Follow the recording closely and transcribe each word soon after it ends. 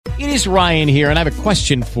It is Ryan here, and I have a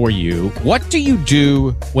question for you. What do you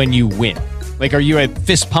do when you win? Like, are you a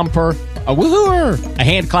fist pumper, a woohooer, a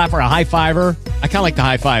hand clapper, a high fiver? I kind of like the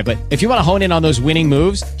high five, but if you want to hone in on those winning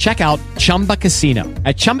moves, check out Chumba Casino.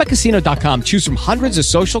 At ChumbaCasino.com, choose from hundreds of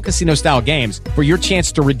social casino-style games for your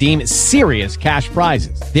chance to redeem serious cash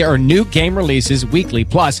prizes. There are new game releases weekly,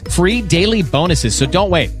 plus free daily bonuses. So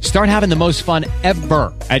don't wait. Start having the most fun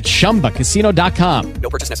ever at ChumbaCasino.com.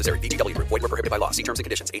 No purchase necessary. VGW. Void where prohibited by law. See terms and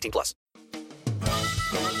conditions. 18 plus.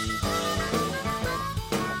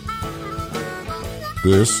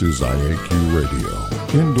 This is IAQ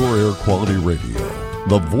Radio, Indoor Air Quality Radio,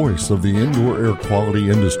 the voice of the indoor air quality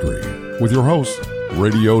industry, with your hosts,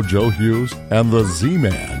 Radio Joe Hughes and the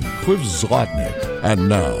Z-Man, Cliff Zlotnick. And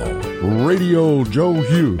now, Radio Joe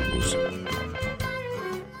Hughes.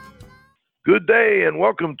 Good day and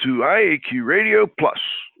welcome to IAQ Radio Plus.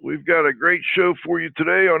 We've got a great show for you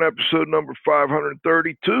today on episode number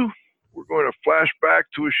 532. We're going to flash back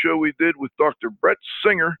to a show we did with Dr. Brett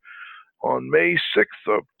Singer on May 6th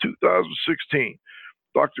of 2016.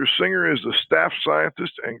 Dr. Singer is the staff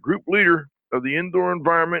scientist and group leader of the indoor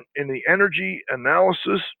environment in the Energy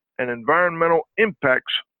Analysis and Environmental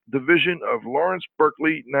Impacts Division of Lawrence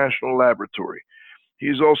Berkeley National Laboratory. He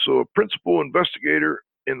is also a principal investigator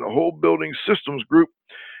in the Whole Building Systems Group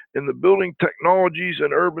in the Building Technologies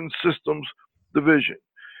and Urban Systems Division.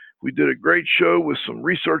 We did a great show with some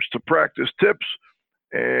research to practice tips,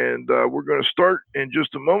 and we're going to start in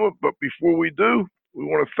just a moment. But before we do, we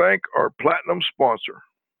want to thank our platinum sponsor.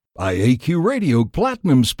 IAQ Radio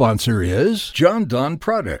Platinum sponsor is John Don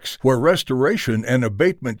Products, where restoration and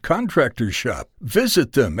abatement contractors shop.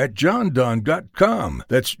 Visit them at jondon.com.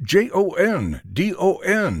 That's JONDON.com.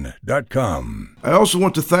 I also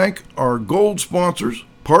want to thank our gold sponsors,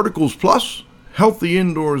 Particles Plus, Healthy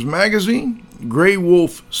Indoors Magazine, Gray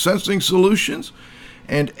Wolf Sensing Solutions,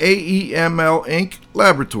 and AEML Inc.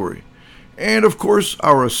 Laboratory. And of course,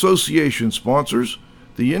 our association sponsors,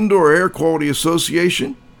 the Indoor Air Quality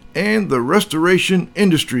Association and the Restoration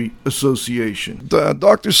Industry Association.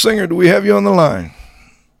 Dr. Singer, do we have you on the line?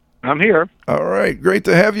 I'm here. All right, great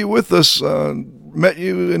to have you with us. Met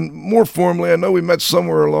you more formally. I know we met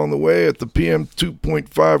somewhere along the way at the PM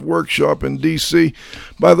 2.5 workshop in D.C.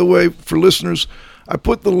 By the way, for listeners, I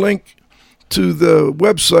put the link to the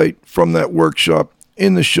website from that workshop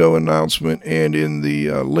in the show announcement and in the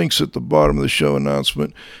links at the bottom of the show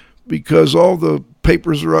announcement, because all the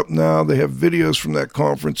papers are up now. They have videos from that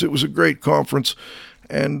conference. It was a great conference.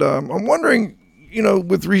 And I'm wondering,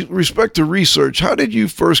 with respect to research, how did you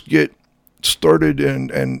first get started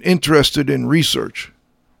and interested in research?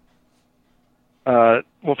 Well,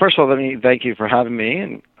 first of all, let me thank you for having me,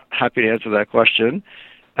 and happy to answer that question.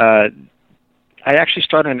 I actually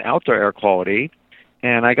started in outdoor air quality,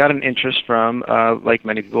 and I got an interest from, like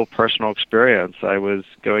many people, personal experience. I was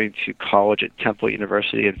going to college at Temple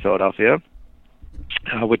University in Philadelphia,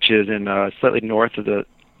 which is in slightly north of the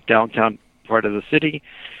downtown part of the city.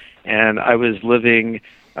 And I was living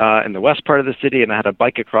in the west part of the city, and I had a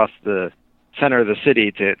bike across the center of the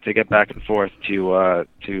city to get back and forth to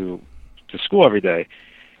school every day.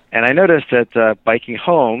 And I noticed that biking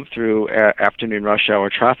home through afternoon rush hour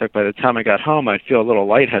traffic, by the time I got home, I'd feel a little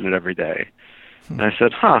lightheaded every day. And I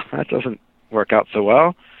said, that doesn't work out so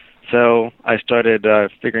well. So I started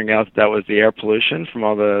figuring out that was the air pollution from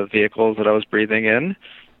all the vehicles that I was breathing in,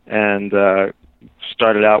 and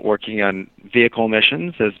started out working on vehicle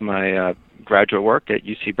emissions as my graduate work at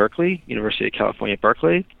UC Berkeley, University of California,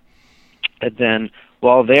 Berkeley. And then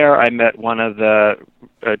while there, I met one of the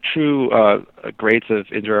true greats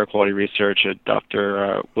of indoor air quality research,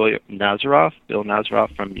 Dr. Bill Nazaroff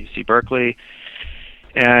from UC Berkeley.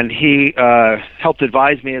 And he helped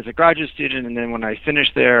advise me as a graduate student, and then when I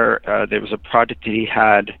finished there was a project that he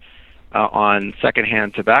had on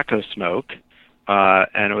secondhand tobacco smoke,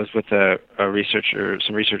 and it was with some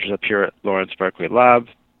researchers up here at Lawrence Berkeley Lab.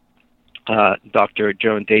 Dr.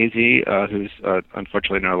 Joan Daisy, who's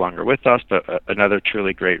unfortunately no longer with us, but another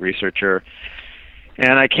truly great researcher.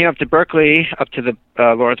 And I came up to Berkeley, up to the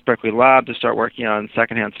Lawrence Berkeley Lab to start working on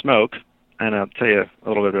secondhand smoke. And I'll tell you a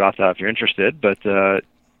little bit about that if you're interested. But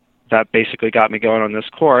that basically got me going on this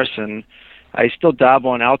course. And I still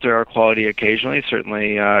dabble in outdoor air quality occasionally.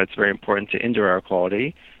 Certainly it's very important to indoor air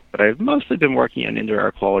quality. But I've mostly been working on indoor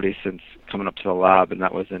air quality since coming up to the lab, and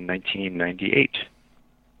that was in 1998.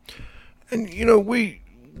 And,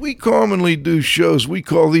 we commonly do shows. We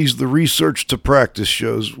call these the research to practice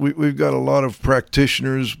shows. We've got a lot of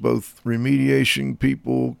practitioners, both remediation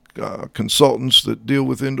people, consultants that deal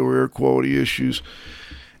with indoor air quality issues.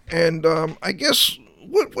 And I guess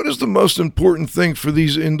what is the most important thing for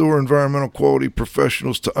these indoor environmental quality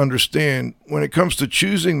professionals to understand when it comes to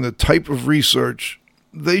choosing the type of research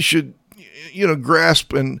they should,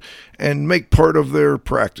 grasp and make part of their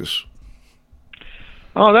practice?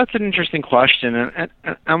 Oh, that's an interesting question, and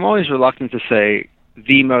I'm always reluctant to say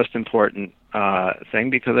the most important thing,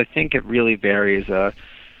 because I think it really varies.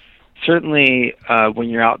 Certainly, when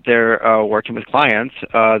you're out there working with clients,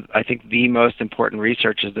 I think the most important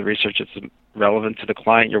research is the research that's relevant to the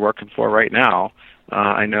client you're working for right now.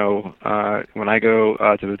 I know when I go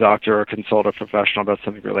to the doctor or consult a professional about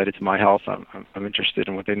something related to my health, I'm interested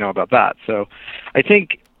in what they know about that. So I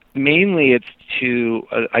think mainly it's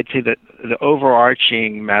I'd say that the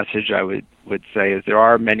overarching message I would say is there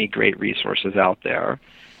are many great resources out there.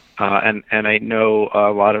 And I know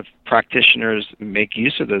a lot of practitioners make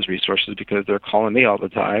use of those resources because they're calling me all the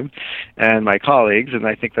time and my colleagues, and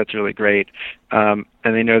I think that's really great. And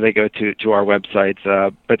they know they go to our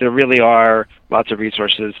websites, but there really are lots of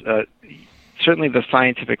resources. Certainly the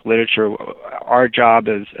scientific literature, our job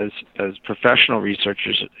as professional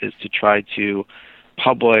researchers is to try to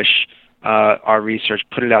publish our research,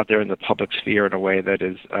 put it out there in the public sphere in a way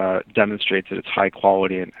that demonstrates that it's high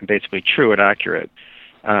quality and basically true and accurate.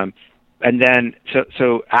 And then,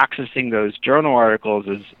 so accessing those journal articles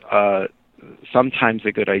is sometimes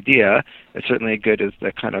a good idea. It's certainly good as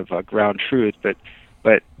the kind of ground truth, but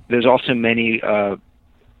there's also many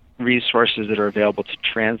resources that are available to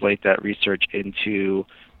translate that research into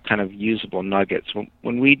kind of usable nuggets.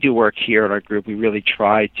 When we do work here in our group, we really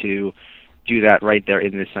try to do that right there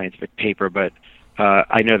in the scientific paper, but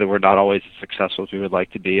I know that we're not always as successful as we would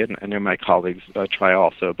like to be, and I know my colleagues try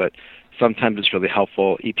also, but sometimes it's really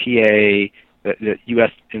helpful. EPA, the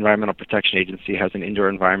U.S. Environmental Protection Agency, has an indoor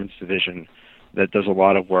environments division that does a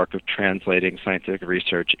lot of work of translating scientific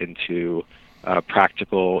research into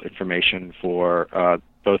practical information for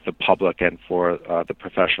both the public and for the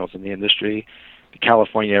professionals in the industry. The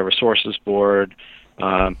California Air Resources Board,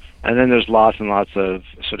 and then there's lots and lots of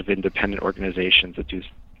sort of independent organizations that do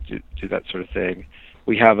that sort of thing.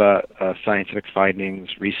 We have a scientific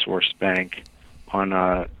findings resource bank on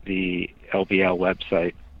the LBNL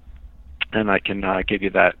website, and I can give you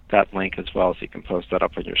that link as well, so you can post that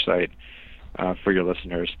up on your site for your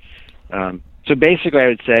listeners. So basically, I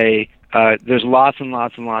would say there's lots and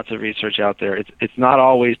lots and lots of research out there. It's not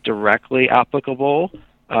always directly applicable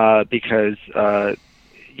because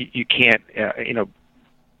you can't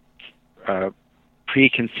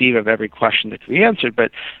preconceive of every question that can be answered,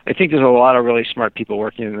 but I think there's a lot of really smart people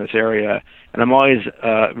working in this area, and I'm always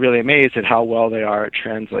really amazed at how well they are at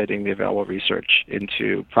translating the available research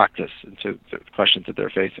into practice, into the questions that they're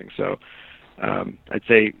facing. So I'd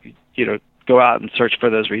say, go out and search for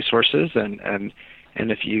those resources, and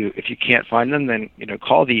if you can't find them, then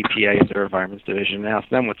call the EPA and their environments division and ask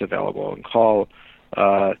them what's available, and call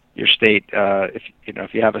your state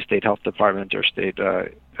if you have a state health department or state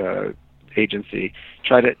agency.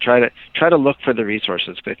 Try to look for the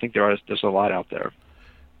resources, because I think there's a lot out there.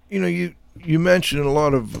 You mentioned a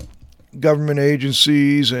lot of government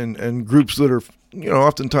agencies and groups that are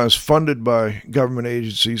oftentimes funded by government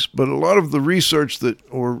agencies, but a lot of the research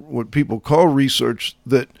or what people call research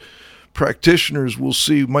that practitioners will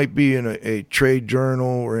see might be in a trade journal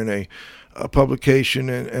or in a publication,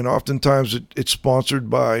 and oftentimes it's sponsored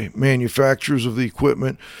by manufacturers of the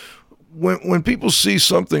equipment. When people see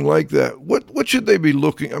something like that, what should they be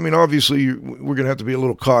looking? I mean, obviously, we're going to have to be a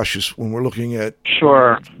little cautious when we're looking at.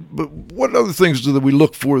 Sure. But what other things do we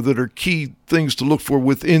look for that are key things to look for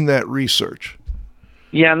within that research?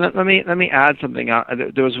 Yeah, and let me add something.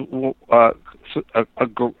 There was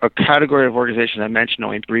a category of organizations I mentioned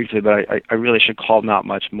only briefly, but I really should call them out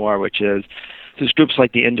much more, which is there's groups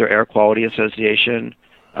like the Indoor Air Quality Association.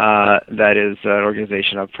 That is an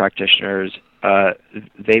organization of practitioners.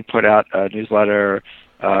 They put out a newsletter.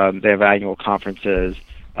 They have annual conferences.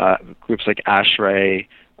 Groups like ASHRAE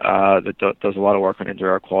that does a lot of work on indoor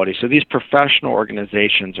air quality. So these professional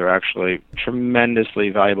organizations are actually tremendously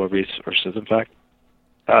valuable resources. In fact,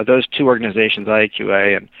 those two organizations,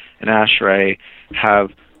 IAQA and ASHRAE,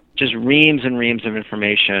 have just reams and reams of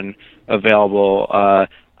information available.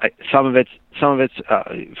 Some of it's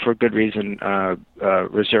for good reason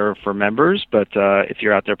reserved for members, but if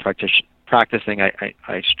you're out there practicing,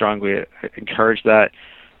 I strongly encourage that.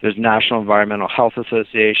 There's National Environmental Health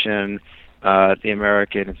Association, the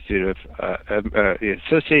American Institute of the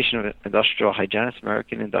Association of Industrial Hygienists,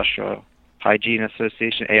 American Industrial Hygiene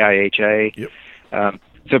Association, AIHA. Yep.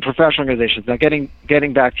 So professional organizations. Now,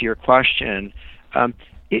 getting back to your question, I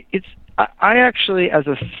actually, as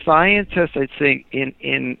a scientist, I'd say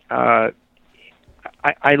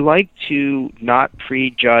I like to not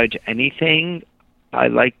prejudge anything. I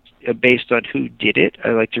like, based on who did it, I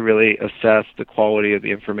like to really assess the quality of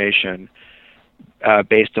the information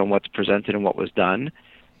based on what's presented and what was done.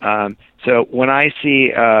 So when I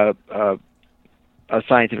see a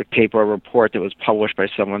scientific paper or report that was published by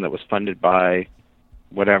someone that was funded by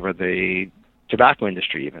whatever, the tobacco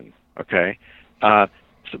industry even, okay, so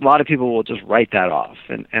a lot of people will just write that off,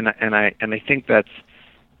 and I think that's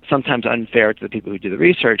sometimes unfair to the people who do the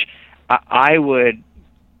research. I would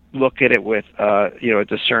look at it with a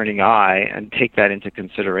discerning eye and take that into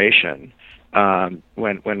consideration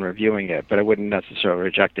when reviewing it, but I wouldn't necessarily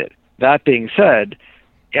reject it. That being said,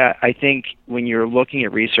 I think when you're looking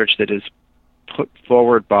at research that is put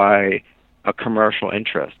forward by a commercial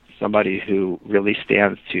interest, somebody who really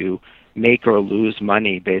stands to make or lose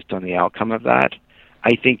money based on the outcome of that,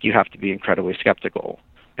 I think you have to be incredibly skeptical.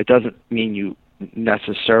 It doesn't mean you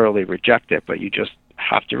necessarily reject it, but you just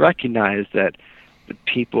have to recognize that the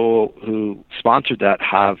people who sponsored that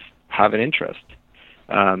have an interest.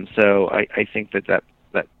 So I think that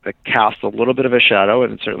casts a little bit of a shadow,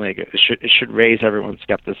 and certainly it should raise everyone's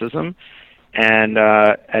skepticism.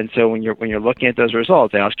 And so when you're looking at those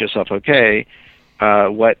results, ask yourself, okay,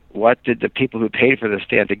 what did the people who paid for this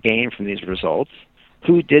stand to gain from these results?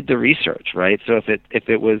 Who did the research, right? So if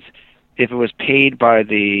it was paid by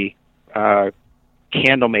the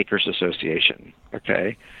Candle Makers Association,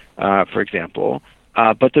 okay, for example,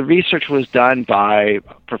 but the research was done by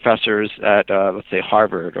professors at let's say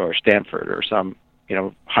Harvard or Stanford or some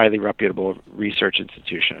highly reputable research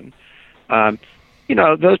institution.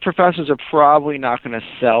 Those professors are probably not going to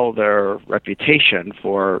sell their reputation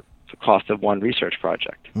for the cost of one research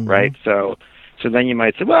project, right? So then you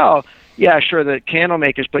might say, well, yeah, sure, the candle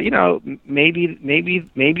makers, but maybe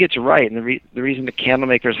it's right, and the reason the candle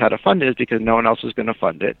makers had to fund it is because no one else was going to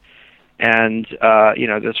fund it, and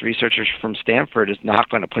this researcher from Stanford is not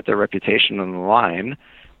going to put their reputation on the line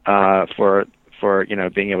for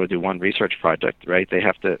being able to do one research project, right?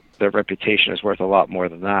 Their reputation is worth a lot more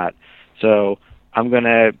than that. So I'm going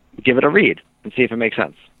to give it a read and see if it makes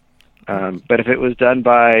sense. But if it was done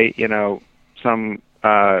by some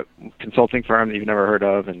consulting firm that you've never heard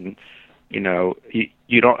of, and you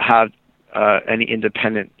don't have any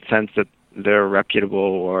independent sense that they're reputable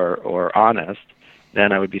or honest,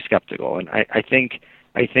 then I would be skeptical. And I think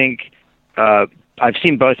I've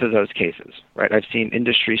seen both of those cases, right? I've seen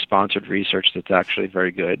industry-sponsored research that's actually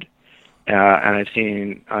very good, and I've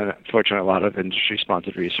seen, unfortunately, a lot of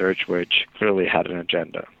industry-sponsored research which clearly had an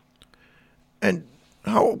agenda. And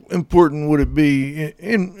how important would it be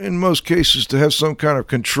in most cases to have some kind of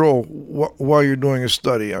control while you're doing a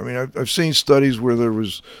study? I mean, I've seen studies where there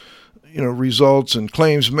was, results and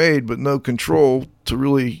claims made, but no control to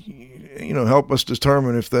really, help us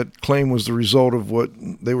determine if that claim was the result of what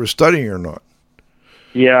they were studying or not.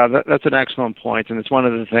 Yeah, that's an excellent point, and it's one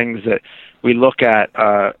of the things that we look at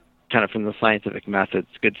kind of from the scientific methods,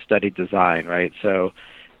 good study design, right? So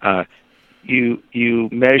you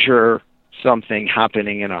measure something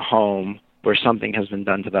happening in a home where something has been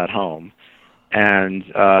done to that home, and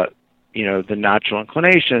the natural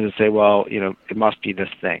inclination is to say, well, it must be this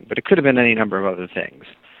thing, but it could have been any number of other things.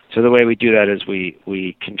 So the way we do that is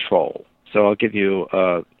we control. So I'll give you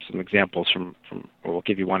some examples we'll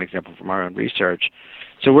give you one example from our own research.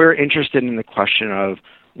 So we're interested in the question of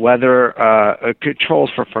whether controls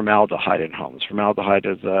for formaldehyde in homes. Formaldehyde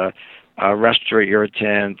is a respiratory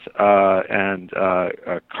irritant and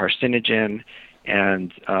a carcinogen,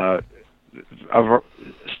 and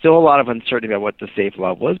still a lot of uncertainty about what the safe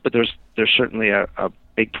level is, but there's certainly a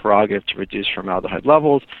big prerogative to reduce formaldehyde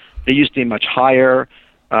levels. They used to be much higher.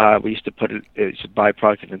 We used to put it's a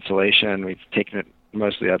byproduct of insulation. We've taken it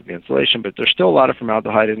mostly out of the insulation, but there's still a lot of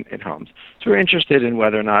formaldehyde in homes. So we're interested in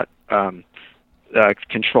whether or not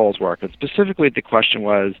controls work. And specifically, the question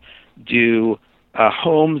was, do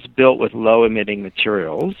homes built with low-emitting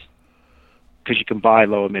materials, because you can buy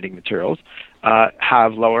low-emitting materials,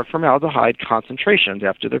 have lower formaldehyde concentrations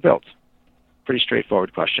after they're built? Pretty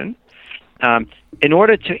straightforward question. In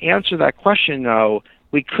order to answer that question, though,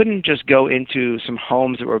 we couldn't just go into some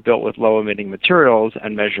homes that were built with low-emitting materials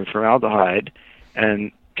and measure formaldehyde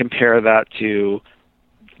and compare that to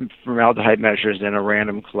formaldehyde measures in a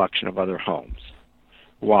random collection of other homes.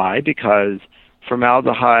 Why? Because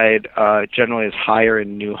formaldehyde generally is higher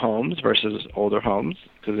in new homes versus older homes,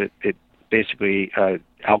 because it basically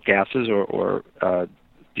outgasses or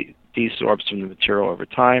desorbs from the material over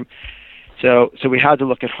time. So we had to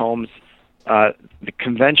look at homes, the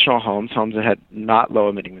conventional homes that had not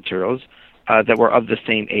low-emitting materials, that were of the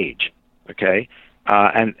same age. Okay,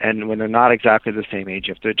 And when they're not exactly the same age,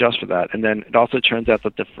 you have to adjust for that. And then it also turns out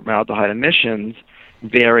that the formaldehyde emissions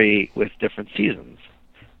vary with different seasons,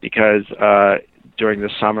 because during the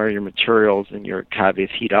summer your materials in your cavities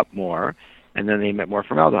heat up more, and then they emit more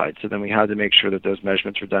formaldehyde. So then we had to make sure that those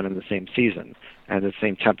measurements were done in the same season and the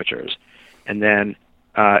same temperatures. And then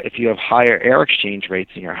if you have higher air exchange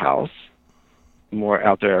rates in your house, more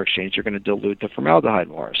outdoor air exchange, you're going to dilute the formaldehyde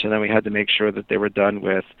more. So then we had to make sure that they were done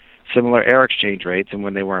with similar air exchange rates, and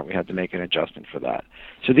when they weren't, we had to make an adjustment for that.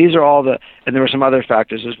 So these are all and there were some other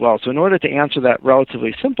factors as well. So in order to answer that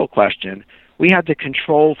relatively simple question, we had to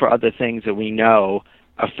control for other things that we know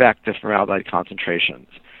affect the formaldehyde concentrations.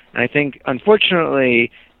 And I think,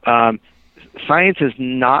 unfortunately, science is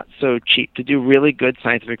not so cheap. To do really good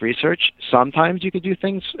scientific research, sometimes you could do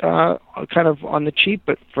things kind of on the cheap,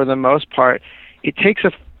 but for the most part, it takes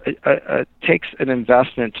takes an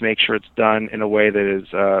investment to make sure it's done in a way that is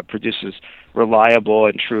produces reliable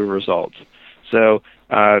and true results. So,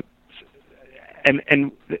 and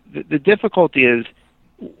the difficulty is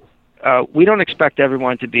we don't expect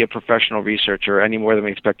everyone to be a professional researcher any more than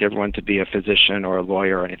we expect everyone to be a physician or a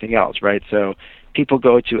lawyer or anything else, right? So people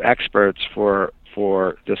go to experts for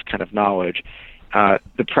this kind of knowledge.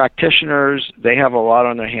 The practitioners, they have a lot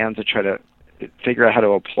on their hands to try to figure out how to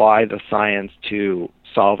apply the science to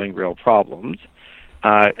solving real problems.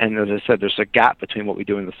 And as I said, there's a gap between what we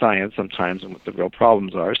do in the science sometimes and what the real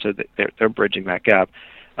problems are, so that they're bridging that gap.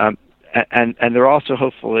 And they're also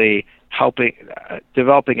hopefully helping,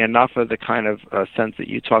 developing enough of the kind of sense that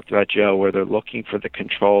you talked about, Joe, where they're looking for the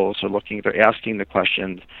controls, or they're asking the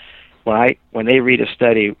questions. When they read a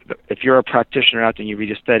study, if you're a practitioner out there and you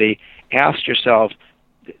read a study, ask yourself,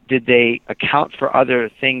 did they account for other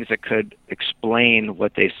things that could explain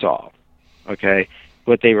what they saw? Okay,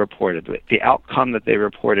 what they reported, the outcome that they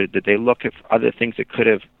reported, did they look at other things that could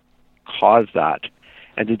have caused that,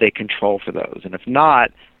 and did they control for those? And if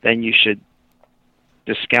not, then you should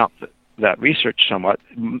discount that research somewhat.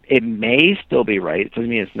 It may still be right. It doesn't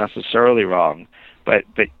mean it's necessarily wrong, but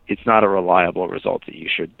it's not a reliable result that you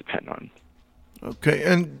should depend on. Okay,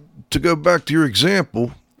 and to go back to your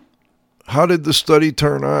example, how did the study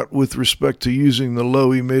turn out with respect to using the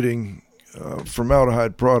low-emitting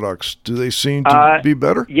formaldehyde products? Do they seem to be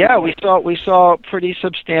better? Yeah, we saw pretty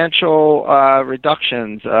substantial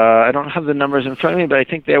reductions. I don't have the numbers in front of me, but I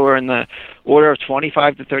think they were in the order of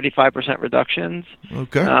 25 to 35% reductions.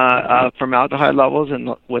 Okay. Formaldehyde levels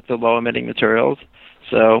with the low-emitting materials.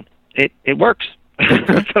 So it works.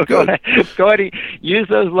 So go ahead and use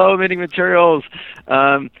those low-emitting materials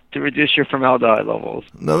to reduce your formaldehyde levels.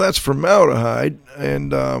 Now that's formaldehyde,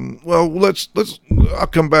 and let's. I'll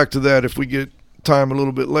come back to that if we get time a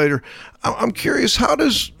little bit later. I'm curious, how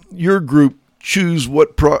does your group choose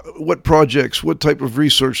what projects, what type of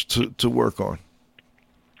research to work on?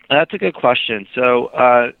 That's a good question.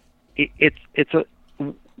 So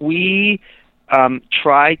we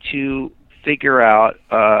try to figure out.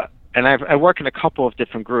 And I work in a couple of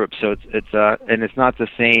different groups, so it's not the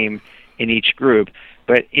same in each group.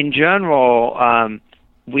 But in general,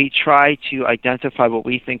 we try to identify what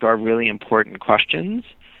we think are really important questions,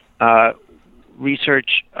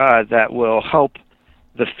 research that will help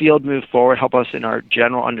the field move forward, help us in our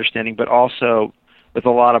general understanding, but also with a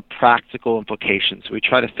lot of practical implications. We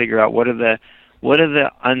try to figure out what are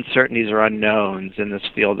the uncertainties or unknowns in this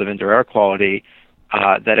field of indoor air quality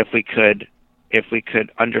that if we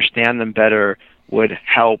could understand them better, would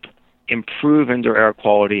help improve indoor air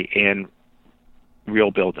quality in real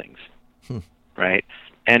buildings, right?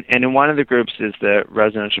 And in one of the groups is the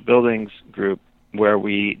residential buildings group, where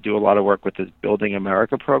we do a lot of work with the Building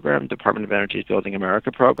America program, Department of Energy's Building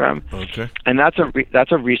America program. Okay. And that's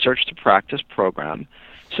a research to practice program.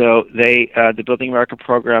 So the Building America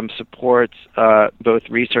program supports both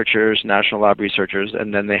researchers, national lab researchers,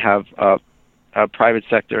 and then they have a private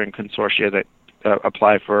sector and consortia that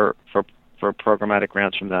apply for programmatic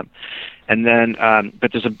grants from them. And then,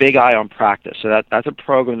 but there's a big eye on practice. So that's a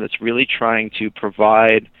program that's really trying to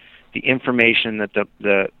provide the information that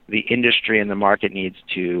the industry and the market needs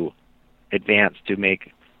to advance to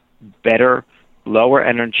make better, lower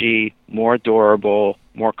energy, more durable,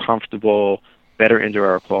 more comfortable, better indoor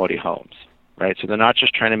air quality homes, right? So they're not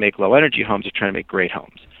just trying to make low energy homes, they're trying to make great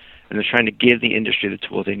homes. And they're trying to give the industry the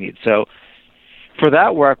tools they need. So for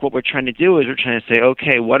that work, what we're trying to do is we're trying to say,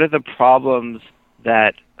 okay, what are the problems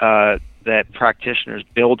that practitioners,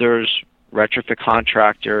 builders, retrofit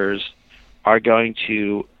contractors are going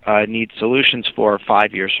to need solutions for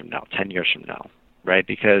 5 years from now, 10 years from now, right?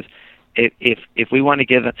 Because if we want to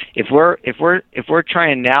give them, if we're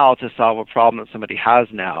trying now to solve a problem that somebody has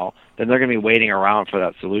now, then they're going to be waiting around for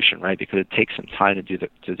that solution, right? Because it takes some time to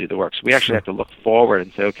do the work. So we actually have to look forward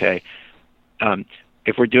and say, okay,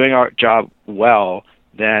 if we're doing our job well,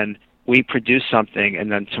 then we produce something,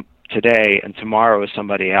 and then today and tomorrow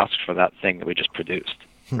somebody asks for that thing that we just produced,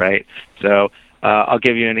 right? So I'll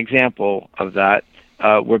give you an example of that.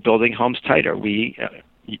 We're building homes tighter.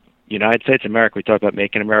 United States, America, we talk about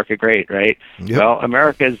making America great, right? Yep. Well,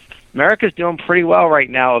 America's doing pretty well right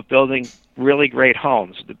now of building really great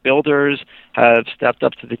homes. The builders have stepped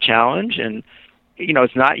up to the challenge, and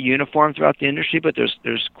it's not uniform throughout the industry, but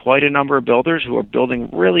there's quite a number of builders who are building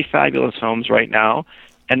really fabulous homes right now,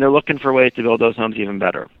 and they're looking for ways to build those homes even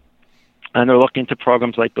better. And they're looking to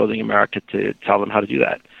programs like Building America to tell them how to do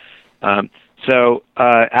that. So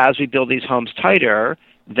as we build these homes tighter,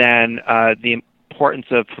 then the importance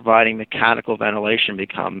of providing mechanical ventilation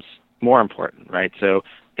becomes more important, right? So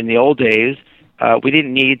in the old days, we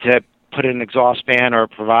didn't need to put in an exhaust fan or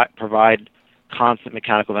provide constant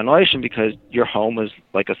mechanical ventilation because your home was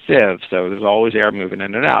like a sieve, so there's always air moving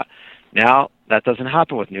in and out. Now, that doesn't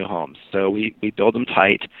happen with new homes. So we build them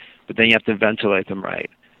tight, but then you have to ventilate them right.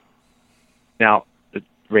 Now, it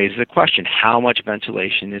raises a question, how much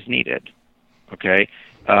ventilation is needed? Okay?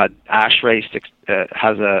 ASHRAE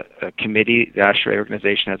has a committee, the ASHRAE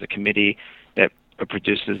organization has a committee that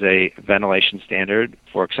produces a ventilation standard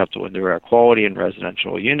for acceptable indoor air quality in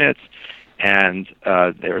residential units, and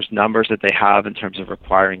there's numbers that they have in terms of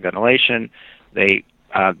requiring ventilation. They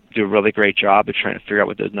do a really great job of trying to figure out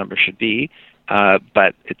what those numbers should be,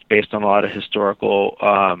 but it's based on a lot of historical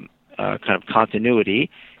kind of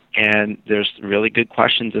continuity, and there's really good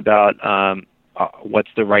questions about what's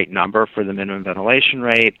the right number for the minimum ventilation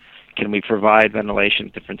rate. Can we provide ventilation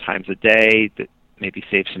at different times of day that maybe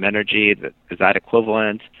save some energy? Is that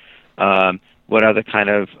equivalent? What other kind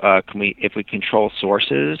of, if we control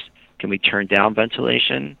sources, can we turn down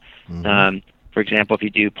ventilation? Mm-hmm. For example, if you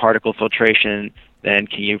do particle filtration, then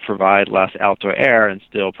can you provide less outdoor air and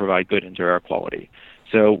still provide good indoor air quality?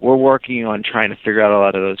 So we're working on trying to figure out a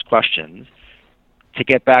lot of those questions. To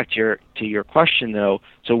get back to your question, though,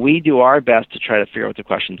 so we do our best to try to figure out what the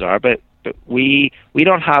questions are, but we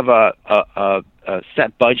don't have a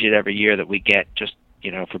set budget every year that we get just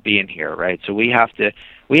for being here, right? So we have to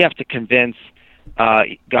convince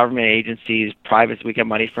government agencies, privates. We get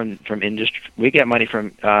money from industry. We get money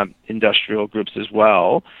from industrial groups as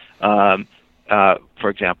well. For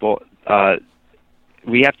example,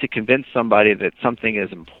 we have to convince somebody that something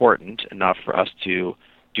is important enough for us to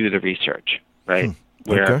do the research, right?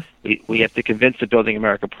 Where we have to convince the Building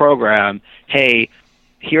America program, hey,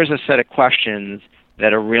 here's a set of questions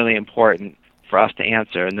that are really important for us to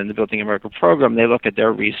answer. And then the Building America program, they look at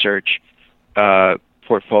their research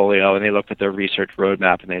portfolio and they look at their research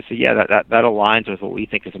roadmap and they say, yeah, that aligns with what we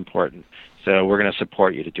think is important. So we're going to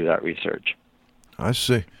support you to do that research. I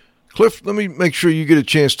see. Cliff, let me make sure you get a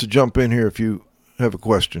chance to jump in here if you have a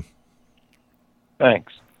question.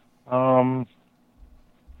 Thanks. What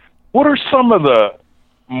are some of the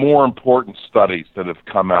more important studies that have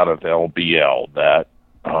come out of LBL that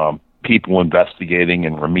people investigating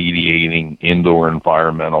and remediating indoor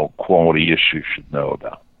environmental quality issues should know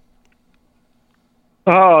about?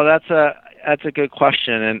 Oh, that's a good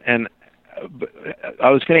question, and I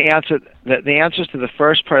was going to answer the answers to the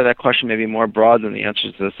first part of that question may be more broad than the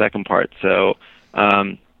answers to the second part. So,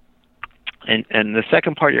 and the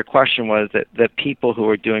second part of your question was that people who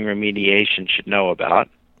are doing remediation should know about,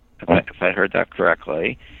 if I heard that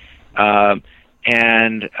correctly. Maybe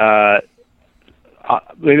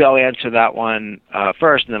I'll answer that one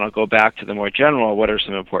first, and then I'll go back to the more general, what are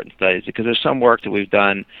some important studies? Because there's some work that we've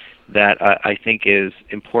done that I think is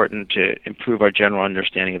important to improve our general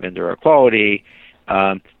understanding of indoor air quality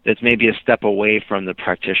that's maybe a step away from the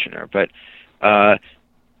practitioner. But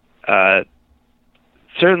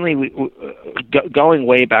certainly, going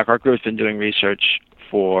way back, our group's been doing research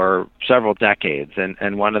for several decades,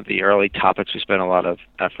 and one of the early topics we spent a lot of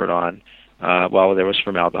effort on, well, there was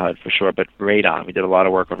formaldehyde for sure, but radon. We did a lot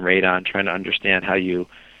of work on radon, trying to understand how you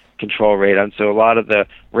control radon. So a lot of the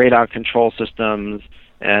radon control systems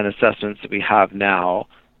and assessments that we have now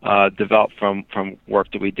developed from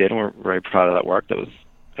work that we did, and we're very proud of that work. That was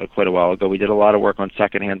quite a while ago. We did a lot of work on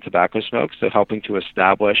secondhand tobacco smoke, so helping to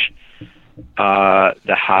establish how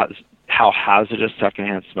hazardous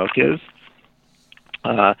secondhand smoke is,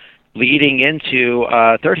 leading into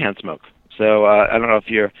third-hand smoke. So I don't know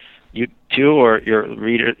if you two or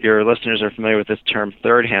your listeners are familiar with this term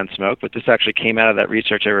third-hand smoke, but this actually came out of that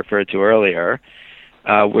research I referred to earlier,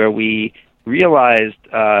 where we realized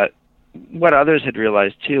what others had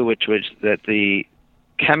realized too, which was that the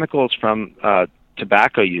chemicals from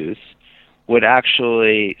tobacco use would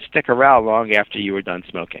actually stick around long after you were done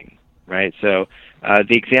smoking, right? So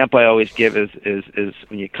the example I always give is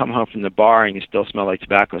when you come home from the bar and you still smell like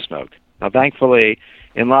tobacco smoke. Now, thankfully,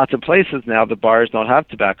 in lots of places now, the bars don't have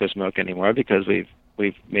tobacco smoke anymore because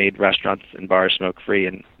we've made restaurants and bars smoke-free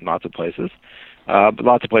in lots of places. But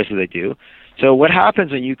lots of places they do. So what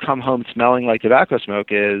happens when you come home smelling like tobacco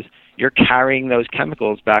smoke is you're carrying those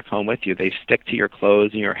chemicals back home with you. They stick to your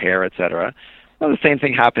clothes and your hair, etc. Well, the same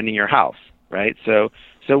thing happened in your house, right? So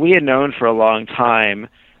we had known for a long time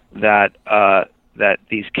that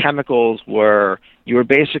these chemicals you were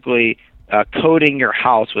basically coating your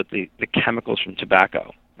house with the chemicals from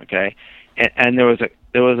tobacco, okay? And there was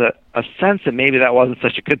a sense that maybe that wasn't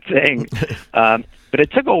such a good thing, but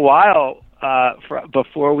it took a while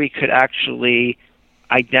before we could actually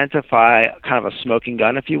identify kind of a smoking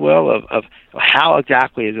gun, if you will, of how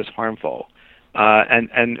exactly is this harmful.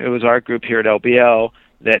 And it was our group here at LBL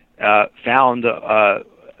that found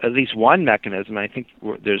at least one mechanism. I think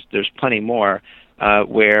there's plenty more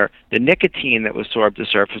where the nicotine that was sorbed to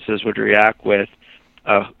surfaces would react with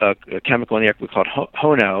a chemical in the air we called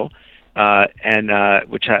HONO,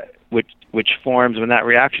 which forms, when that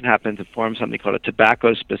reaction happens, it forms something called a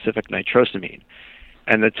tobacco-specific nitrosamine.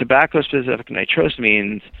 And the tobacco-specific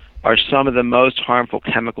nitrosamines are some of the most harmful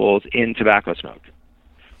chemicals in tobacco smoke.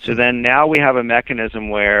 So then now we have a mechanism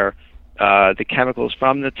where the chemicals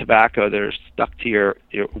from the tobacco that are stuck to your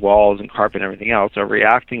walls and carpet and everything else are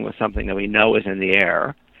reacting with something that we know is in the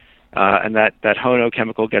air. And that HONO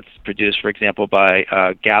chemical gets produced, for example, by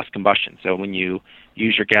gas combustion. So when you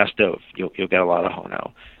use your gas stove, you'll get a lot of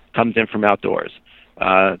HONO. Comes in from outdoors.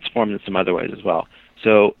 It's formed in some other ways as well.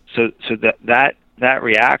 So that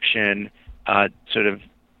reaction sort of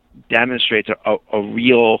demonstrates a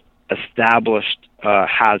real established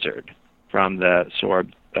hazard from the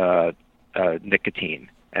sorbed nicotine,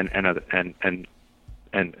 and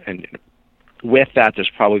with that,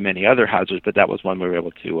 there's probably many other hazards, but that was one we were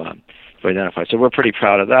able to identify. So we're pretty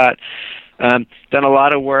proud of that. Done a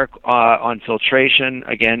lot of work on filtration.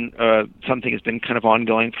 Again, something has been kind of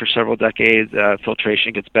ongoing for several decades.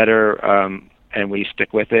 Filtration gets better, and we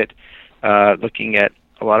stick with it. Looking at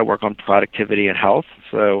a lot of work on productivity and health.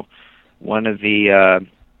 So one of the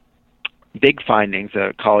big findings,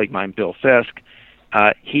 a colleague of mine, Bill Fisk,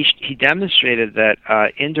 he demonstrated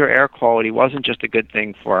that indoor air quality wasn't just a good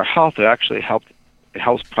thing for our health, it actually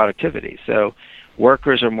helps productivity. So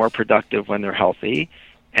workers are more productive when they're healthy,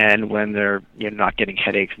 and when they're not getting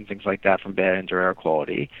headaches and things like that from bad indoor air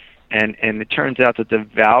quality. And it turns out that the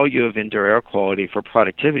value of indoor air quality for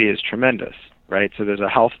productivity is tremendous, right? So there's a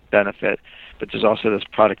health benefit, but there's also this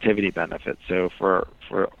productivity benefit. So for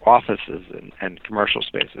offices and commercial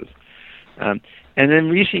spaces. And in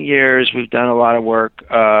recent years, we've done a lot of work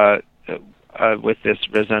with this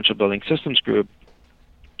residential building systems group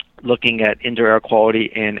looking at indoor air quality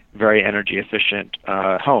in very energy efficient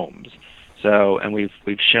homes. So, and we've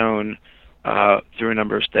shown through a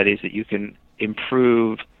number of studies that you can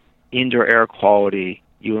improve indoor air quality.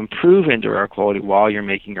 You improve indoor air quality while you're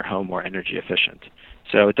making your home more energy efficient.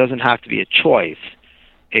 So it doesn't have to be a choice.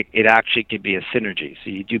 It actually could be a synergy. So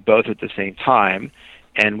you do both at the same time.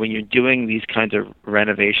 And when you're doing these kinds of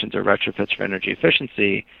renovations or retrofits for energy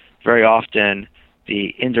efficiency, very often the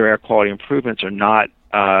indoor air quality improvements are not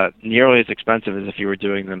nearly as expensive as if you were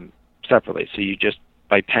doing them separately. So you just,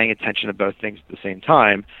 by paying attention to both things at the same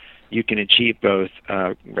time, you can achieve both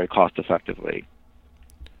very cost effectively.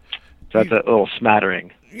 So that's a little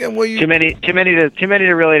smattering. Yeah, well, too many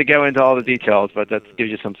to really go into all the details, but that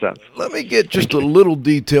gives you some sense. Let me get just a little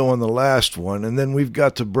detail on the last one, and then we've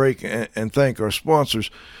got to break and thank our sponsors.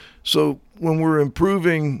 So when we're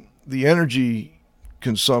improving the energy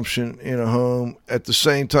consumption in a home, at the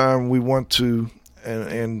same time we want to,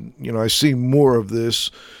 and I see more of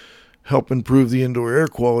this, help improve the indoor air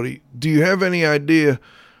quality. Do you have any idea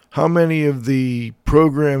how many of the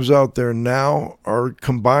programs out there now are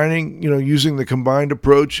combining, using the combined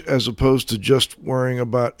approach as opposed to just worrying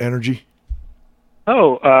about energy?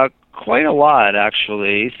 Quite a lot,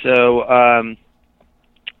 actually. So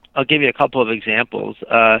I'll give you a couple of examples.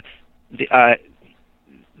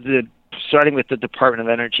 Starting with the Department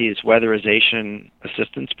of Energy's Weatherization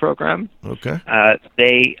Assistance Program. Okay.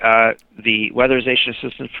 The Weatherization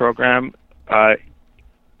Assistance Program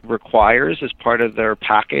requires, as part of their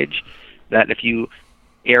package, that if you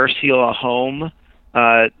air seal a home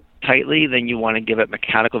tightly, then you want to give it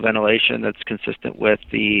mechanical ventilation that's consistent with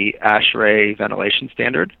the ASHRAE ventilation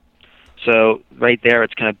standard. So right there,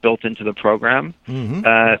 it's kind of built into the program.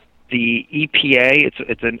 Mm-hmm. the EPA,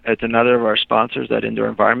 it's another of our sponsors, that Indoor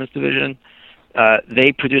Environments Division.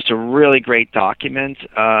 They produced a really great document,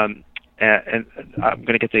 and I'm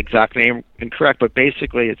going to get the exact name incorrect, but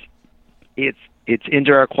basically it's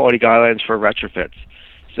indoor air quality guidelines for retrofits.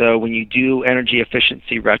 So when you do energy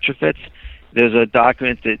efficiency retrofits, there's a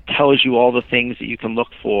document that tells you all the things that you can look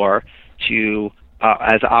for to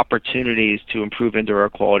as opportunities to improve indoor air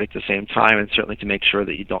quality at the same time, and certainly to make sure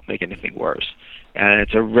that you don't make anything worse. And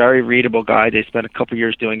it's a very readable guide. They spent a couple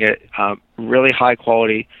years doing it, really high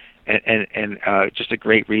quality, and just a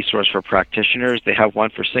great resource for practitioners. They have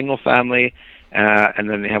one for single family, and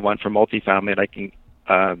then they have one for multifamily. And I can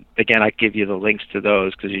again, I give you the links to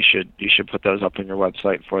those because you should put those up on your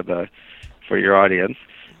website for your audience.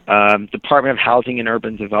 Department of Housing and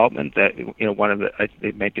Urban Development, that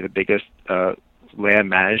it might be the biggest land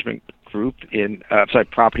management group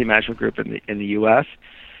property management group in the U.S.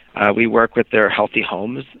 We work with their Healthy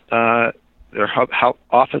Homes, their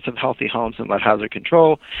Office of Healthy Homes and Lead Hazard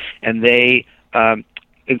Control, and they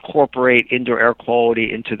incorporate indoor air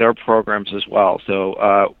quality into their programs as well.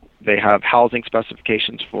 So they have housing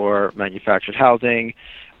specifications for manufactured housing,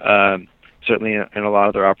 certainly in a lot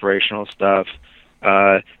of their operational stuff.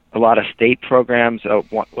 A lot of state programs.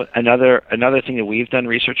 Another thing that we've done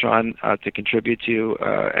research on to contribute to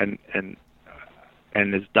and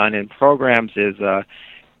is done in programs is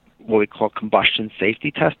what we call combustion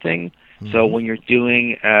safety testing. Mm-hmm. So when you're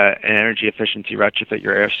doing an energy efficiency retrofit,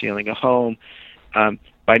 you're air sealing a home,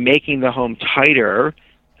 by making the home tighter,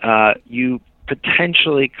 you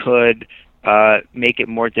potentially could make it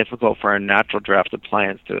more difficult for a natural draft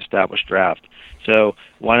appliance to establish draft. So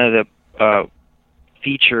one of the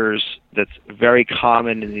features that's very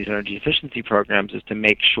common in these energy efficiency programs is to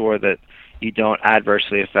make sure that you don't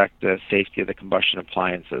adversely affect the safety of the combustion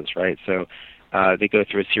appliances, right? So they go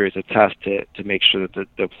through a series of tests to make sure that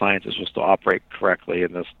the appliances will still operate correctly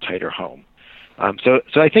in this tighter home. So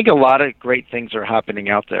I think a lot of great things are happening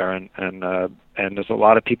out there, and there's a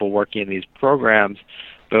lot of people working in these programs,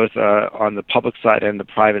 both on the public side and the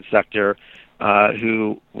private sector,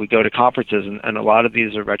 who we go to conferences, and a lot of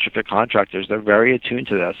these are retrofit contractors. They're very attuned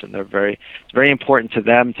to this, and it's very important to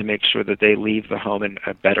them to make sure that they leave the home in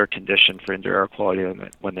a better condition for indoor air quality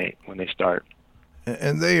when they start.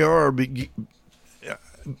 And they are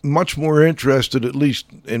much more interested, at least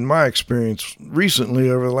in my experience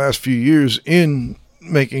recently over the last few years, in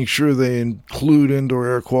making sure they include indoor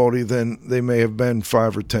air quality than they may have been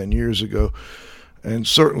 5 or 10 years ago. And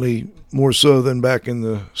certainly more so than back in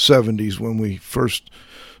the 70s when we first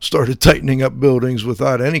started tightening up buildings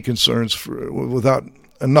without any concerns, without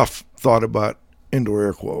enough thought about indoor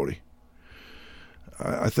air quality.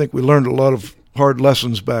 I think we learned a lot of hard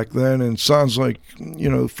lessons back then, and it sounds like,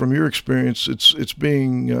 from your experience, it's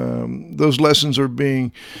being those lessons are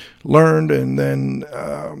being learned, and then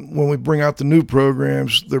when we bring out the new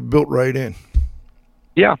programs, they're built right in.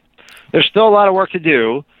 Yeah, there's still a lot of work to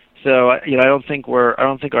do. So I don't think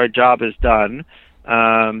our job is done,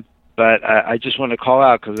 but I just want to call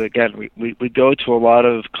out because again we go to a lot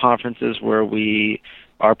of conferences where we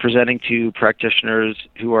are presenting to practitioners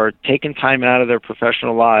who are taking time out of their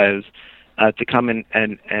professional lives to come and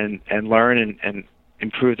learn and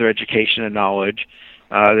improve their education and knowledge.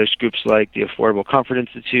 There's groups like the Affordable Comfort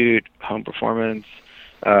Institute, Home Performance,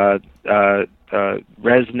 ResNet.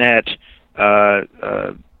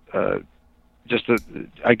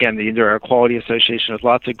 Again, the Indoor Air Quality Association. There's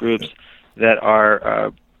lots of groups that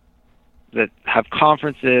are that have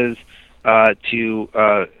conferences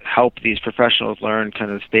to help these professionals learn kind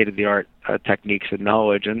of state-of-the-art techniques and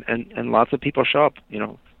knowledge, and lots of people show up.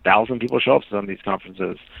 1,000 people show up to some of these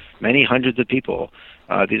conferences, many hundreds of people.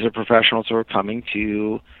 These are professionals who are coming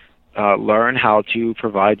to learn how to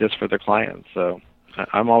provide this for their clients. So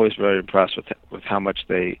I'm always very impressed with how much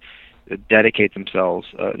they dedicate themselves.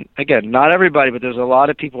 Again, not everybody, but there's a lot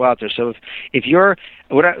of people out there. So if you're,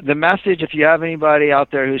 the message, if you have anybody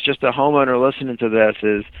out there who's just a homeowner listening to this,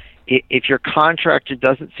 is if your contractor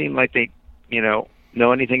doesn't seem like they, know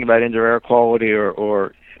anything about indoor air quality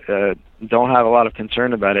or don't have a lot of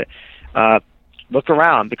concern about it, look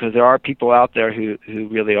around, because there are people out there who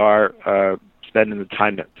really are spending the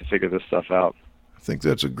time to figure this stuff out. I think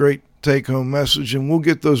that's a great take-home message, and we'll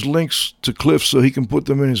get those links to Cliff so he can put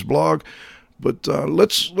them in his blog. But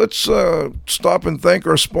let's stop and thank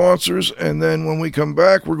our sponsors, and then when we come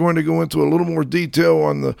back, we're going to go into a little more detail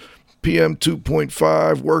on the PM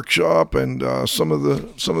 2.5 workshop and some of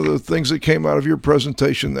the things that came out of your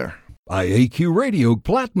presentation there. IAQ Radio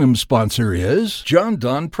Platinum sponsor is John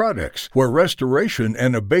Don Products, where restoration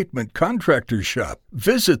and abatement contractors shop.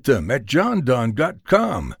 Visit them at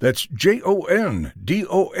jondon.com. That's JONDON.com.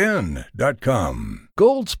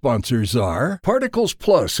 Gold sponsors are Particles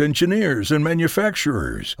Plus engineers and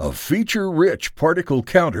manufacturers of feature-rich particle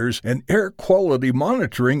counters and air quality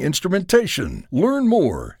monitoring instrumentation. Learn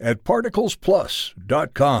more at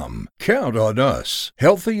particlesplus.com. Count on us.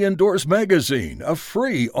 Healthy Indoors Magazine, a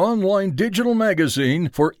free online digital magazine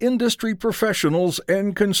for industry professionals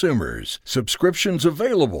and consumers. Subscriptions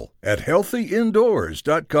available at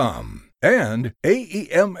healthyindoors.com. And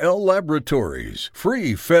AEML Laboratories,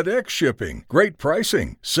 free FedEx shipping, great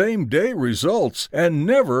pricing, same-day results, and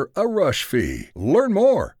never a rush fee. Learn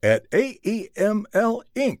more at AEMLinc.com.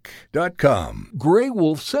 Gray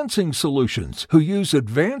Wolf Sensing Solutions, who use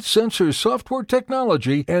advanced sensor software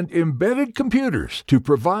technology and embedded computers to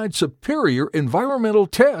provide superior environmental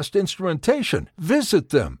test instrumentation. Visit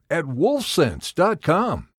them at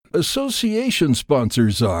wolfsense.com. Association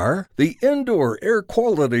sponsors are the Indoor Air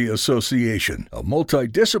Quality Association, a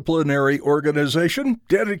multidisciplinary organization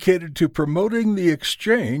dedicated to promoting the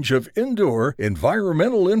exchange of indoor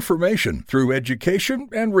environmental information through education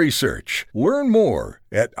and research. Learn more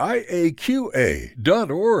at IAQA.org.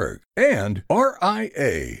 And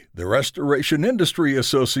RIA, the Restoration Industry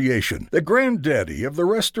Association, the granddaddy of the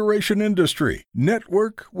restoration industry.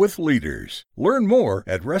 Network with leaders. Learn more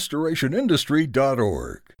at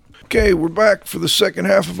restorationindustry.org. Okay, we're back for the second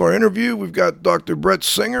half of our interview. We've got Dr. Brett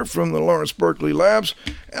Singer from the Lawrence Berkeley Labs.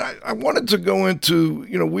 And I wanted to go into,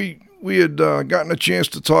 we had gotten a chance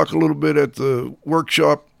to talk a little bit at the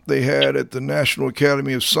workshop they had at the National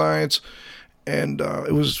Academy of Science. And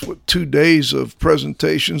it was 2 days of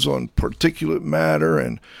presentations on particulate matter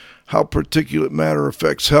and how particulate matter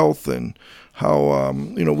affects health and how,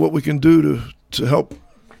 what we can do to help,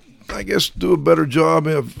 I guess, do a better job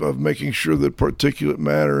of making sure that particulate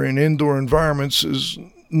matter in indoor environments is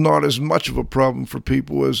not as much of a problem for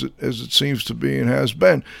people as it seems to be and has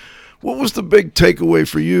been. What was the big takeaway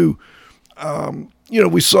for you?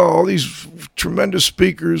 We saw all these tremendous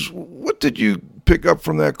speakers. What did you pick up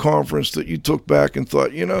from that conference that you took back and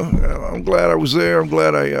thought, I'm glad I was there. I'm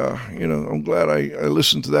glad I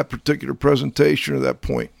listened to that particular presentation or that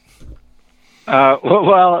point.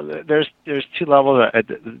 Well, there's two levels.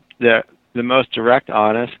 The most direct,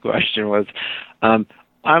 honest question was, I'm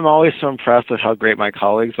always so impressed with how great my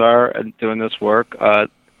colleagues are at doing this work.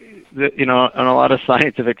 In a lot of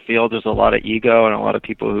scientific fields, there's a lot of ego and a lot of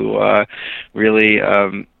people who really,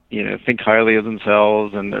 think highly of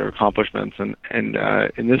themselves and their accomplishments. And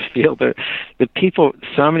in this field,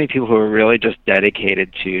 so many people who are really just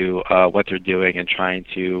dedicated to what they're doing and trying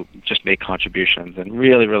to just make contributions, and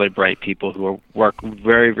really, really bright people who work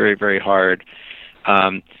very, very, very hard,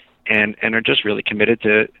 and are just really committed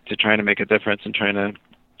to trying to make a difference and trying to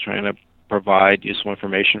provide useful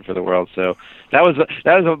information for the world. So that was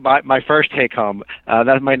my first take home.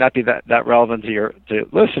 That might not be that relevant to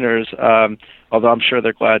listeners, although I'm sure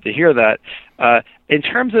they're glad to hear that. In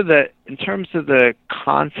terms of the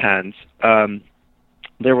content,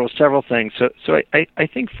 there were several things. So I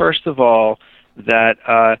think first of all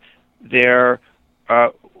that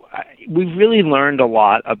we really learned a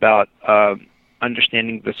lot about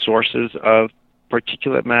understanding the sources of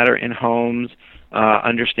particulate matter in homes,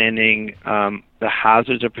 understanding the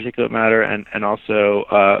hazards of particulate matter, and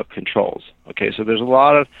also controls. Okay, so there's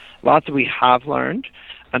lots that we have learned.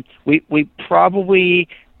 We probably,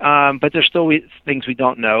 but there's still things we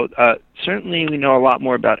don't know. Certainly, we know a lot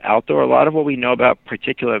more about outdoor. A lot of what we know about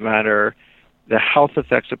particulate matter, the health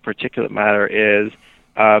effects of particulate matter, is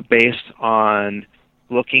based on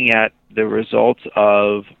looking at the results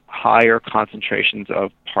of higher concentrations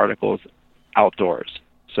of particles outdoors.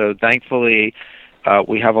 So thankfully,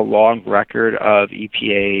 we have a long record of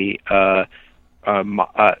EPA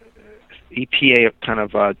kind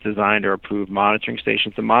of designed or approved monitoring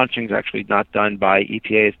stations. The monitoring is actually not done by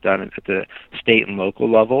EPA; it's done at the state and local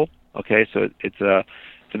level. Okay, so it's for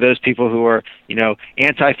those people who are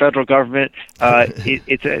anti-federal government,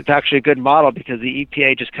 it's actually a good model because the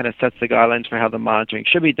EPA just kind of sets the guidelines for how the monitoring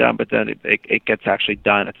should be done, but then it gets actually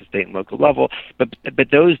done at the state and local level. But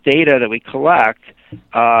those data that we collect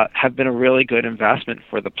have been a really good investment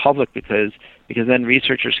for the public because then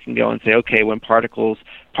researchers can go and say, okay, when particle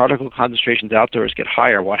concentrations outdoors get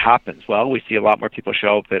higher, what happens? Well, we see a lot more people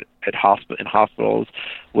show up in hospitals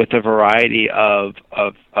with a variety of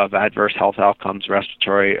adverse health outcomes,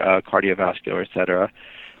 respiratory, cardiovascular, et cetera.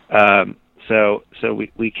 So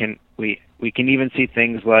we can even see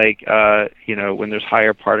things like when there's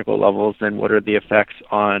higher particle levels, then what are the effects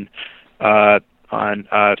on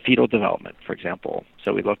fetal development, for example.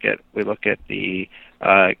 So we look at the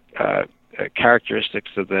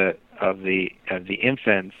characteristics of the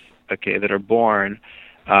infants, okay, that are born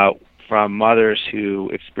from mothers who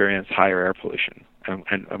experience higher air pollution.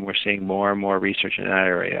 And we're seeing more and more research in that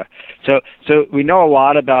area. So we know a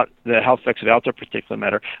lot about the health effects of outdoor particulate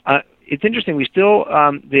matter. It's interesting. We still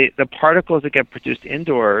the particles that get produced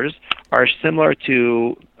indoors are similar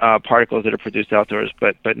to particles that are produced outdoors,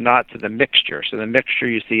 but not to the mixture. So the mixture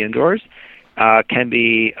you see indoors can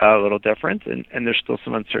be a little different, and there's still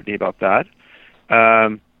some uncertainty about that.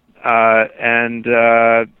 In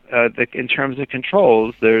terms of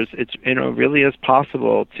controls, it's really is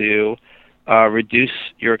possible to reduce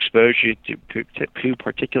your exposure to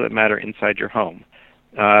particulate matter inside your home.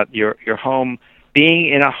 Your home, being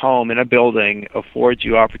in a building, affords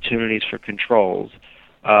you opportunities for controls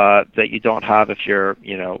that you don't have if you're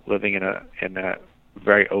living in a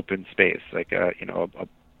very open space, like a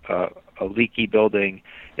leaky building.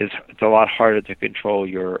 It's a lot harder to control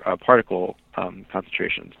your particle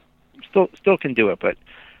concentrations. Still can do it, but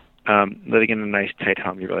living in a nice tight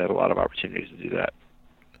home, you really have a lot of opportunities to do that.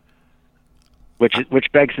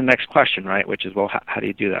 Which begs the next question, right? Which is, well, how do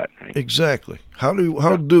you do that? Right? Exactly. What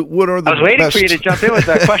are the I was waiting best... for you to jump in with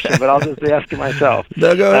that question, but I'll just be asking myself.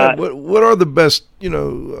 Now, go ahead. What are the best,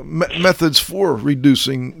 methods for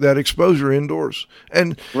reducing that exposure indoors?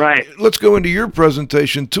 And right. Let's go into your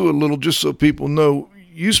presentation too a little, just so people know.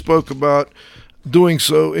 You spoke about doing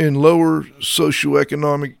so in lower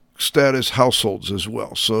socioeconomic status households as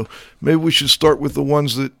well. So maybe we should start with the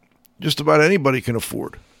ones that just about anybody can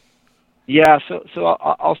afford. Yeah, so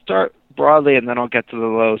I'll start broadly, and then I'll get to the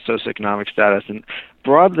low socioeconomic status. And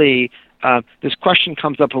broadly, this question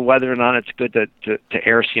comes up of whether or not it's good to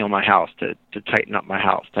air seal my house, to tighten up my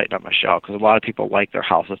house, tighten up my shell, because a lot of people like their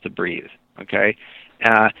houses to breathe. Okay,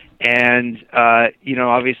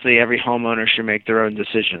 obviously every homeowner should make their own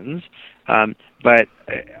decisions. But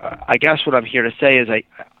I guess what I'm here to say is I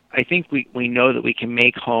think we know that we can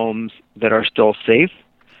make homes that are still safe,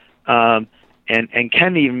 and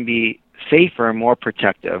can even be safer and more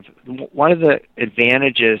protective. One of the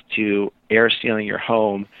advantages to air sealing your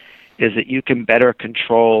home is that you can better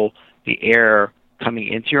control the air coming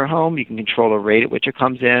into your home. You can control the rate at which it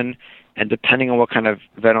comes in, and depending on what kind of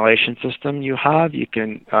ventilation system you have, you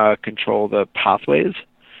can control the pathways.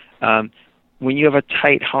 When you have a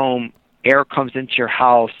tight home, air comes into your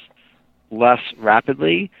house less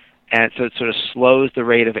rapidly, and so it sort of slows the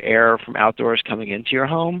rate of air from outdoors coming into your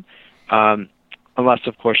home. Unless,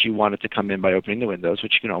 of course, you want it to come in by opening the windows,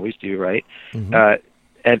 which you can always do, right? Mm-hmm.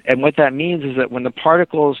 And what that means is that when the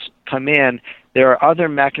particles come in, there are other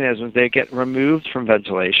mechanisms. They get removed from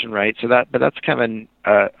ventilation, right? But that's kind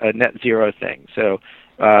of a net zero thing. So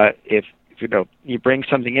if you bring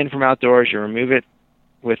something in from outdoors, you remove it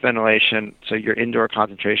with ventilation, so your indoor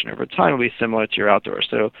concentration over time will be similar to your outdoors.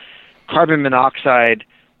 So carbon monoxide,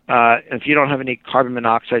 if you don't have any carbon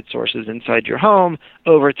monoxide sources inside your home,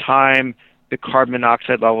 over time, the carbon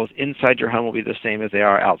monoxide levels inside your home will be the same as they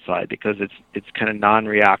are outside, because it's kind of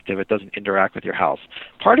non-reactive. It doesn't interact with your house.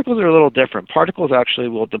 Particles are a little different. Particles actually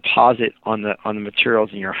will deposit on the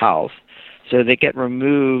materials in your house, so they get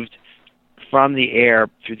removed from the air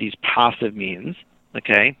through these passive means.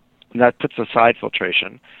 Okay, and that puts aside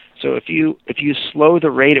filtration. So if you slow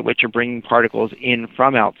the rate at which you're bringing particles in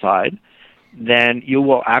from outside, then you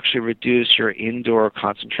will actually reduce your indoor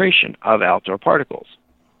concentration of outdoor particles.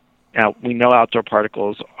 Now, we know outdoor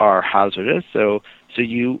particles are hazardous, so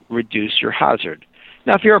you reduce your hazard.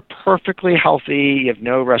 Now, if you're perfectly healthy, you have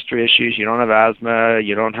no respiratory issues, you don't have asthma,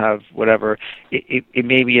 you don't have whatever, it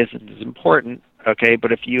maybe isn't as important, okay?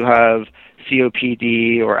 But if you have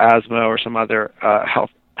COPD or asthma or some other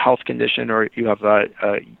health condition, or you have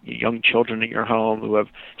young children in your home who have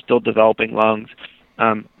still developing lungs,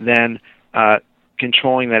 then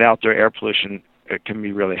controlling that outdoor air pollution can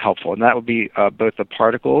be really helpful. And that would be both the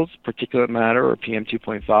particles, particulate matter, or PM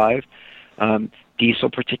 2.5.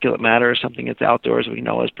 Diesel particulate matter is something that's outdoors we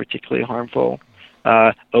know is particularly harmful.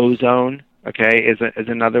 Ozone, okay, is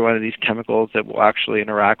another one of these chemicals that will actually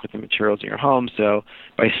interact with the materials in your home. So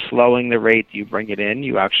by slowing the rate you bring it in,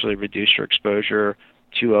 you actually reduce your exposure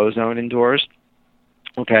to ozone indoors.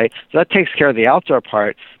 Okay, so that takes care of the outdoor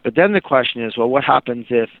part. But then the question is, well, what happens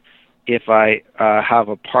if I have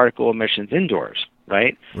a particle emissions indoors,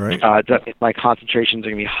 right? Right. My concentrations are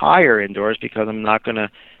going to be higher indoors because I'm not going to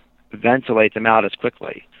ventilate them out as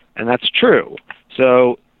quickly. And that's true.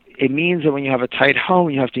 So it means that when you have a tight home,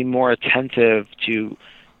 you have to be more attentive to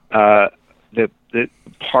the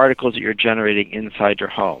particles that you're generating inside your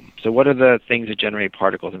home. So what are the things that generate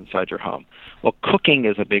particles inside your home? Well, cooking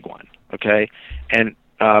is a big one, okay? And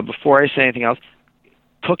before I say anything else,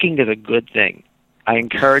 cooking is a good thing. I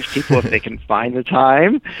encourage people, if they can find the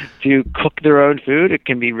time, to cook their own food. It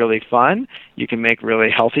can be really fun. You can make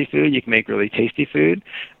really healthy food. You can make really tasty food.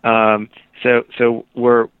 So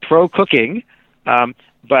we're pro-cooking,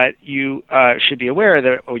 but you should be aware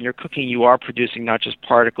that when you're cooking, you are producing not just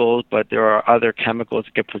particles, but there are other chemicals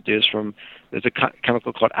that get produced from. There's a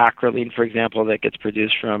chemical called acrolein, for example, that gets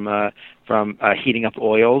produced from heating up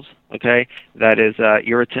oils. Okay, that is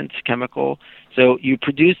irritant chemical. So you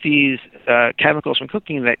produce these chemicals from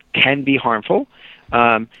cooking that can be harmful.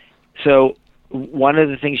 So one of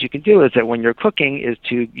the things you can do is that when you're cooking is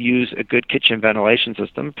to use a good kitchen ventilation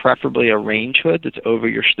system, preferably a range hood that's over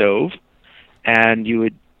your stove. And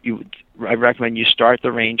I recommend you start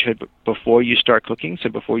the range hood before you start cooking, so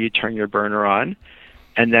before you turn your burner on,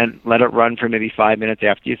 and then let it run for maybe 5 minutes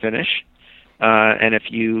after you finish. And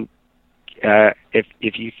if you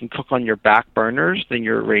can cook on your back burners, then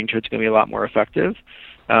your range hood's going to be a lot more effective.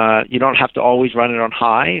 You don't have to always run it on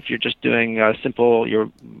high. If you're just doing simple,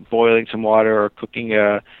 you're boiling some water or cooking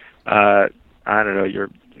you're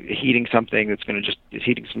heating something that's going to just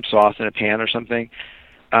heating some sauce in a pan or something.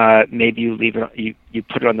 Maybe you leave it. You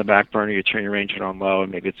put it on the back burner. You turn your range hood on low,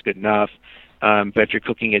 and maybe it's good enough. But if you're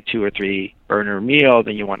cooking a 2 or 3 burner meal,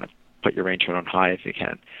 then you want to put your range hood on high if you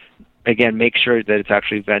can. Again, make sure that it's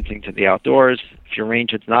actually venting to the outdoors. If your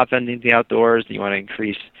range hood's not venting to the outdoors, then you want to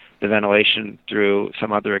increase the ventilation through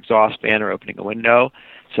some other exhaust fan or opening a window.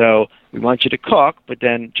 So we want you to cook, but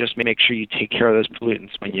then just make sure you take care of those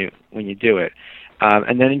pollutants when you do it,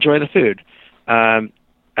 and then enjoy the food.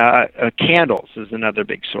 Candles is another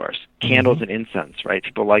big source. Candles and incense, right?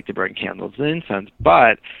 People like to burn candles and incense,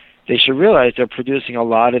 but they should realize they're producing a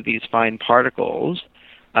lot of these fine particles.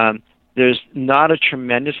 There's not a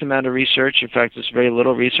tremendous amount of research. In fact, there's very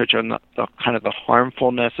little research on the kind of the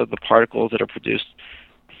harmfulness of the particles that are produced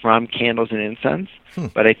from candles and incense.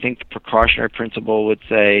 But I think the precautionary principle would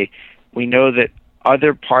say we know that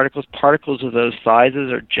other particles of those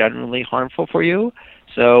sizes are generally harmful for you.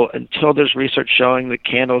 So until there's research showing that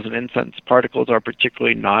candles and incense particles are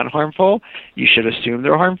particularly non-harmful, you should assume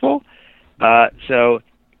they're harmful. So,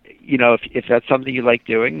 if that's something you like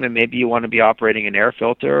doing, then maybe you want to be operating an air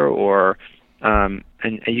filter, or and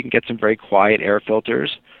you can get some very quiet air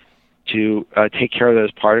filters to take care of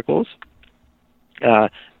those particles. A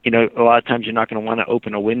lot of times you're not going to want to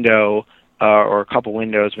open a window or a couple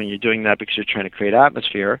windows when you're doing that because you're trying to create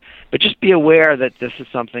atmosphere. But just be aware that this is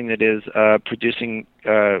something that is producing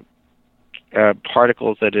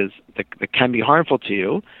particles that can be harmful to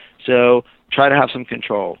you. So try to have some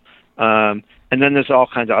control. And then there's all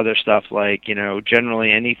kinds of other stuff like,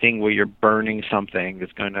 generally anything where you're burning something is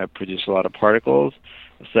going to produce a lot of particles.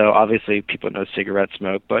 So obviously people know cigarette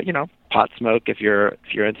smoke, but pot smoke, if you're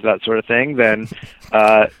into that sort of thing, then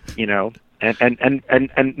and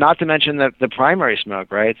not to mention the primary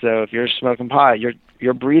smoke, right? So if you're smoking pot,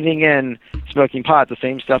 you're breathing in smoking pot, the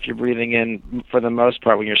same stuff you're breathing in for the most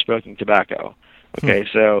part when you're smoking tobacco. Okay,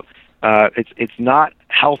 so it's not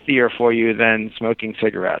healthier for you than smoking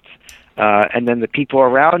cigarettes. And then the people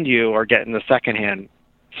around you are getting the secondhand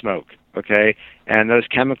smoke, okay? And those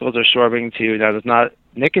chemicals are sorbing to, now there's not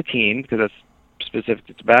nicotine because that's specific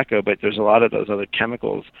to tobacco, but there's a lot of those other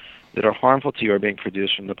chemicals that are harmful to you are being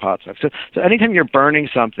produced from the pot smoke. So anytime you're burning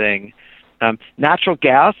something, natural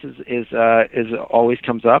gas is always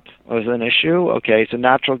comes up as an issue. Okay, so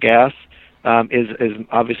natural gas is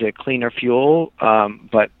obviously a cleaner fuel,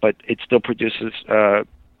 but it still produces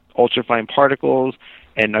ultrafine particles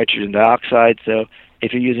and nitrogen dioxide. So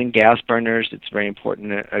if you're using gas burners, it's very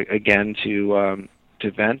important again to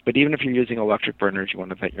vent. But even if you're using electric burners, you want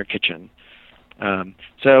to vent your kitchen.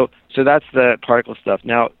 So that's the particle stuff.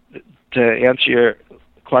 Now, to answer your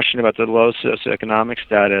question about the low socioeconomic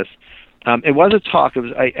status, it was a talk.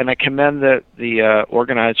 And I commend the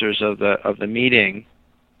organizers of the meeting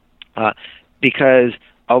because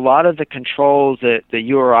a lot of the controls that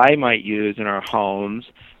you or I might use in our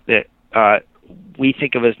homes that we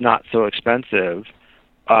think of as not so expensive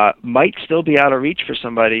might still be out of reach for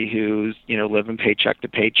somebody who's living paycheck to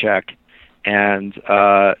paycheck and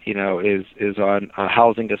is on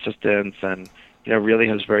housing assistance and really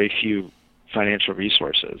has very few financial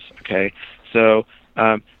resources. Okay, so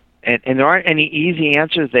and there aren't any easy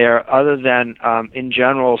answers there other than in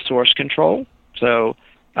general source control. So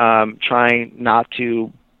trying not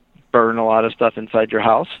to burn a lot of stuff inside your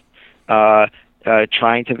house,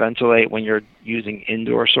 trying to ventilate when you're using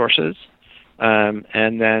indoor sources,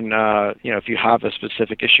 and then if you have a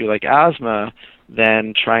specific issue like asthma,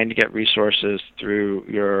 then trying to get resources through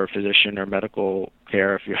your physician or medical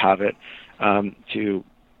care if you have it to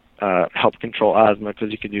help control asthma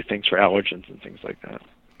because you can do things for allergens and things like that.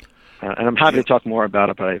 And I'm happy to talk more about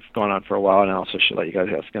it, but I've gone on for a while, and I also should let you guys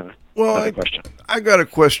ask another question. I got a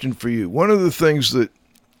question for you. One of the things that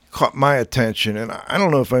caught my attention, and I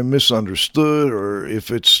don't know if I misunderstood or if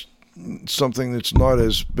it's something that's not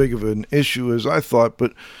as big of an issue as I thought,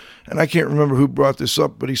 and I can't remember who brought this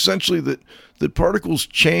up, but essentially that particles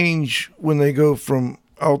change when they go from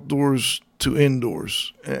outdoors to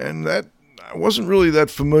indoors. And that I wasn't really that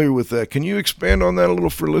familiar with that. Can you expand on that a little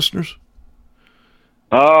for listeners?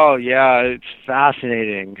 Oh, yeah, it's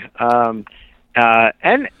fascinating. And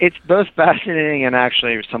it's both fascinating and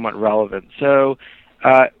actually somewhat relevant. So,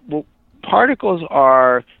 particles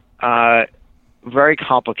are very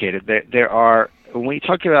complicated. There are, when we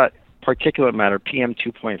talk about particulate matter, PM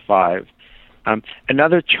 2.5,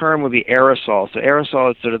 another term would be aerosol. So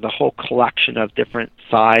aerosol is sort of the whole collection of different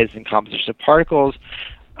size and composition. So particles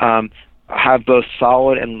have both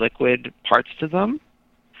solid and liquid parts to them.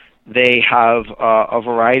 They have a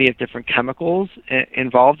variety of different chemicals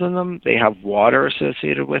involved in them. They have water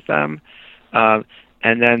associated with them. And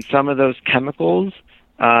then some of those chemicals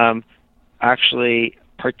actually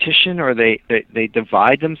partition, or they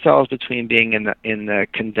divide themselves between being in the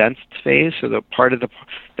condensed phase. So the part of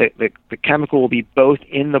the chemical will be both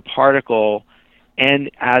in the particle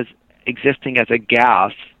and as existing as a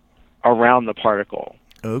gas around the particle.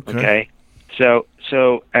 Okay. So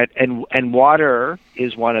and water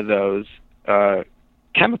is one of those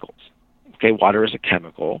chemicals. Okay, water is a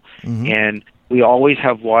chemical, and we always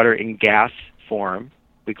have water in gas form.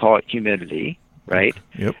 We call it humidity, right?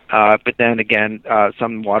 Yep. But then again,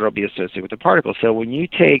 some water will be associated with the particle. So when you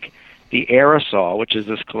take the aerosol, which is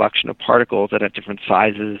this collection of particles that have different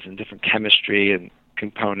sizes and different chemistry and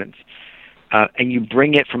components, and you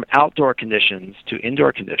bring it from outdoor conditions to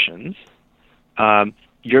indoor conditions,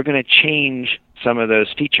 you're going to change some of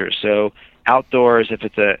those features. So outdoors, if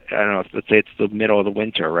it's let's say it's the middle of the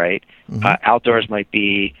winter, right? Outdoors might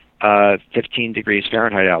be 15 degrees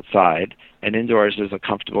Fahrenheit outside, and indoors is a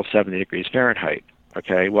comfortable 70 degrees Fahrenheit.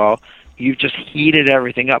 Okay, well, you've just heated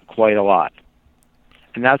everything up quite a lot.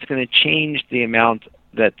 And that's going to change the amount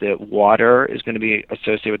that the water is going to be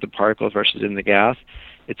associated with the particles versus in the gas.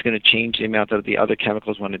 It's going to change the amount that the other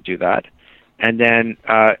chemicals want to do that. And then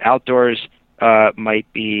outdoors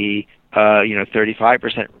might be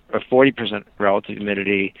 35% or 40% relative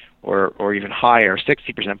humidity, or even higher,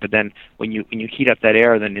 60%. But then when you heat up that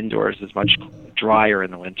air, then indoors is much drier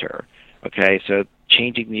in the winter. Okay, so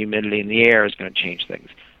changing the humidity in the air is going to change things,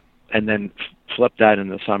 and then flip that in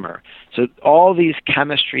the summer. So all these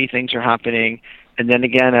chemistry things are happening, and then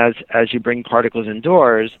again, as you bring particles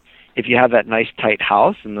indoors, if you have that nice tight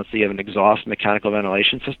house, and let's say you have an exhaust mechanical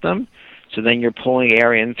ventilation system, so then you're pulling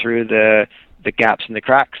air in through the gaps and the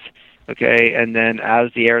cracks. Okay, and then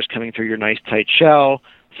as the air is coming through your nice tight shell,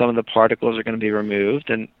 some of the particles are going to be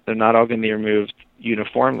removed, and they're not all going to be removed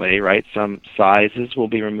uniformly, right? Some sizes will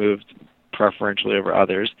be removed preferentially over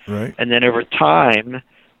others. Right. And then over time,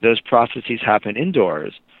 those processes happen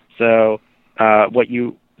indoors. So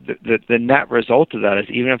the net result of that is,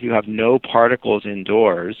 even if you have no particles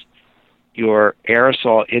indoors, your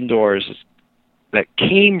aerosol indoors that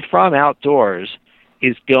came from outdoors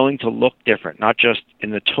is going to look different, not just in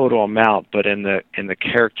the total amount, but in the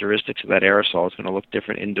characteristics of that aerosol. It's going to look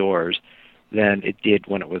different indoors than it did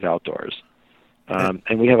when it was outdoors. And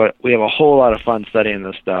we have a whole lot of fun studying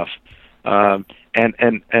this stuff. And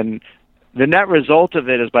the net result of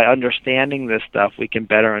it is, by understanding this stuff, we can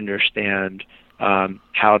better understand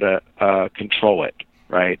how to control it.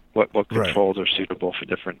 Right? What controls are suitable for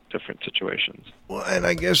different situations. Well, and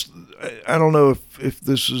I guess I don't know if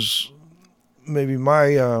this is maybe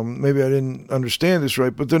maybe I didn't understand this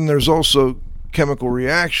right, but then there's also chemical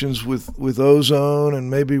reactions with ozone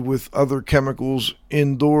and maybe with other chemicals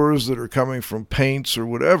indoors that are coming from paints or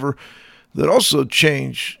whatever that also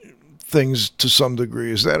change things to some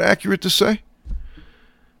degree. Is that accurate to say?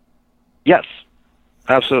 Yes,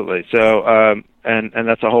 absolutely. So, and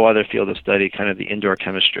that's a whole other field of study, kind of the indoor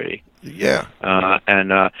chemistry. Yeah.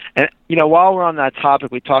 And while we're on that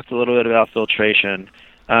topic, we talked a little bit about filtration.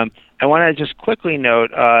 I want to just quickly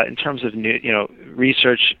note, in terms of new,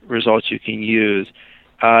 research results you can use.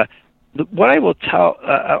 What I will tell,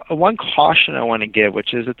 one caution I want to give,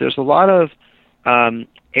 which is that there's a lot of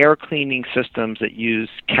air cleaning systems that use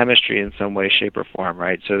chemistry in some way, shape, or form,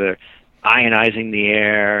 right? So they're ionizing the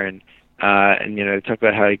air, and they talk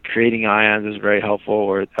about how creating ions is very helpful,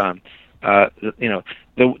 or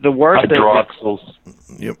the worst hydroxyls.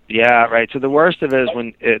 Yep. Yeah, right. So the worst of it is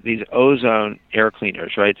when these ozone air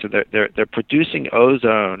cleaners, right? So they're producing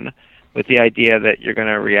ozone with the idea that you're going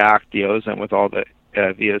to react the ozone with all the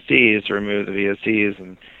VOCs, to remove the VOCs,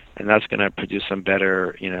 and that's going to produce some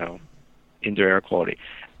better, indoor air quality.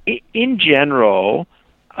 In general,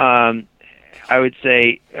 I would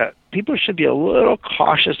say people should be a little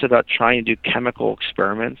cautious about trying to do chemical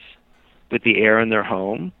experiments with the air in their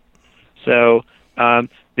home. So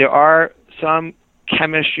there are some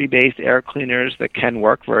chemistry-based air cleaners that can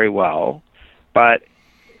work very well, but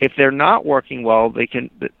if they're not working well, they can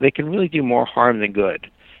really do more harm than good.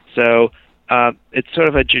 So it's sort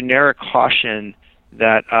of a generic caution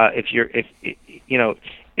that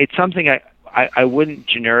it's something I wouldn't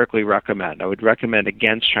generically recommend. I would recommend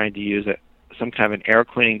against trying to use some kind of an air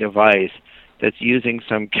cleaning device that's using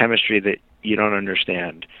some chemistry that you don't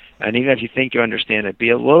understand. And even if you think you understand it, be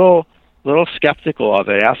a little skeptical of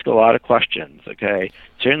it. Ask a lot of questions. Okay,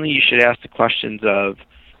 certainly you should ask the questions of,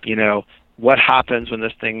 what happens when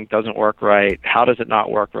this thing doesn't work right? How does it not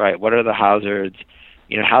work right? What are the hazards?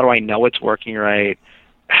 How do I know it's working right?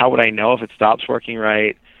 How would I know if it stops working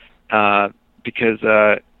right? Because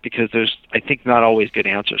there's, I think, not always good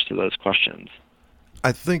answers to those questions.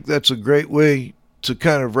 I think that's a great way to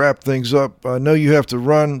kind of wrap things up. I know you have to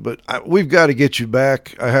run, but we've got to get you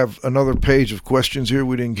back. I have another page of questions here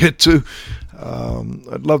we didn't get to.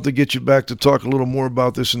 I'd love to get you back to talk a little more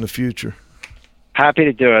about this in the future. Happy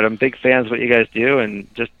to do it. I'm big fans of what you guys do, and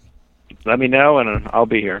just let me know, and I'll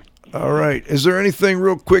be here. All right. Is there anything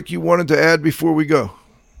real quick you wanted to add before we go?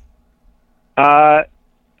 No,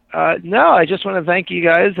 I just want to thank you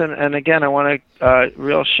guys, and again, I want to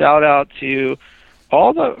real shout out to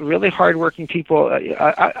all the really hardworking people.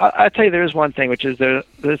 I tell you, there's one thing, which is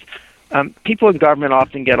there's people in government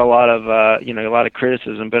often get a lot of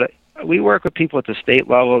criticism, but we work with people at the state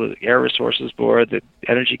level, the Air Resources Board, the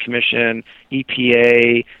Energy Commission,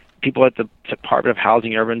 EPA, people at the Department of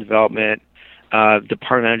Housing and Urban Development, Department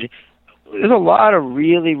of Energy. There's a lot of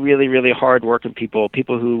really, really, really hard-working people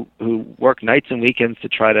who work nights and weekends to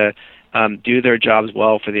try to do their jobs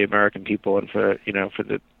well for the American people and for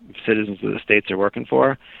the citizens of the states they're working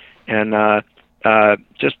for. And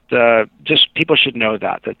just people should know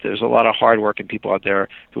that there's a lot of hard-working people out there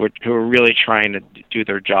who are really trying to do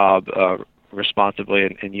their job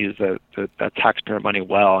responsibly and use the taxpayer money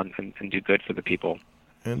well and do good for the people.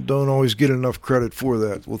 And don't always get enough credit for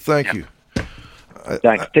that. Well, thank you.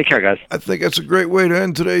 Thanks. Take care, guys. I think that's a great way to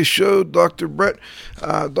end today's show, Dr. Brett.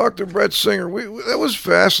 Dr. Brett Singer, that was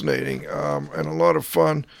fascinating and a lot of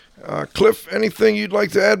fun. Cliff, anything you'd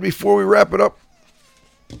like to add before we wrap it up?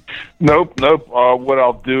 Nope. What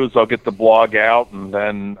I'll do is I'll get the blog out, and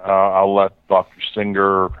then I'll let Dr.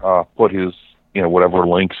 Singer put his, whatever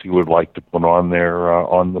links he would like to put on there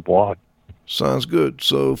on the blog. Sounds good.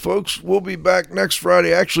 So, folks, we'll be back next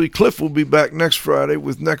Friday. Actually, Cliff will be back next Friday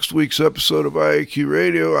with next week's episode of IAQ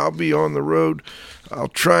Radio. I'll be on the road. I'll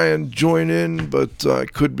try and join in, but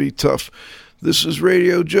it could be tough. This is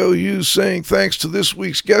Radio Joe Hughes saying thanks to this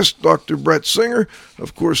week's guest, Dr. Brett Singer.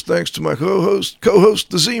 Of course, thanks to my co-host,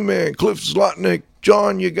 the Z-Man, Cliff Zlotnick.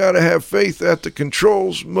 John, you got to have faith at the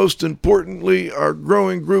controls. Most importantly, our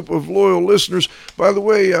growing group of loyal listeners. By the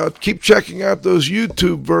way, keep checking out those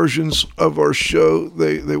YouTube versions of our show.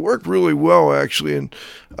 They work really well, actually, and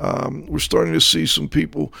we're starting to see some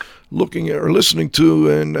people looking at or listening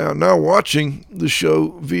to and now watching the show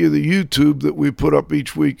via the YouTube that we put up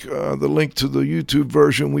each week. The link to the YouTube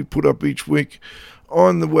version we put up each week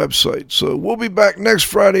on the website. So we'll be back next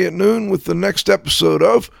Friday at noon with the next episode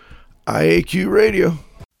of IAQ Radio.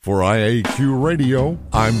 For IAQ Radio,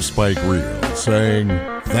 I'm Spike Reel saying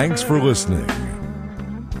thanks for listening.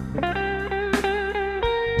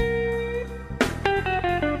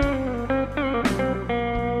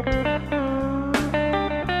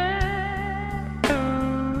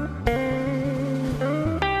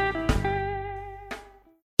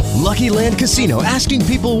 Lucky Land Casino, asking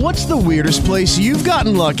people, what's the weirdest place you've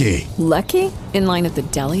gotten lucky? Lucky? In line at the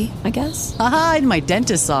deli, I guess? Aha, in my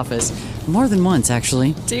dentist's office. More than once,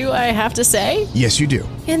 actually. Do I have to say? Yes, you do.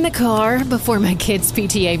 In the car before my kids'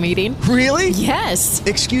 PTA meeting. Really? Yes.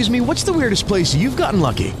 Excuse me, what's the weirdest place you've gotten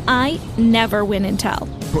lucky? I never win and tell.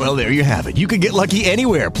 Well, there you have it. You can get lucky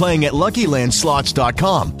anywhere, playing at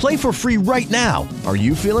LuckyLandSlots.com. Play for free right now. Are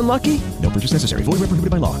you feeling lucky? No purchase necessary. Void where prohibited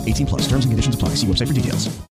by law. 18+. Terms and conditions apply. See website for details.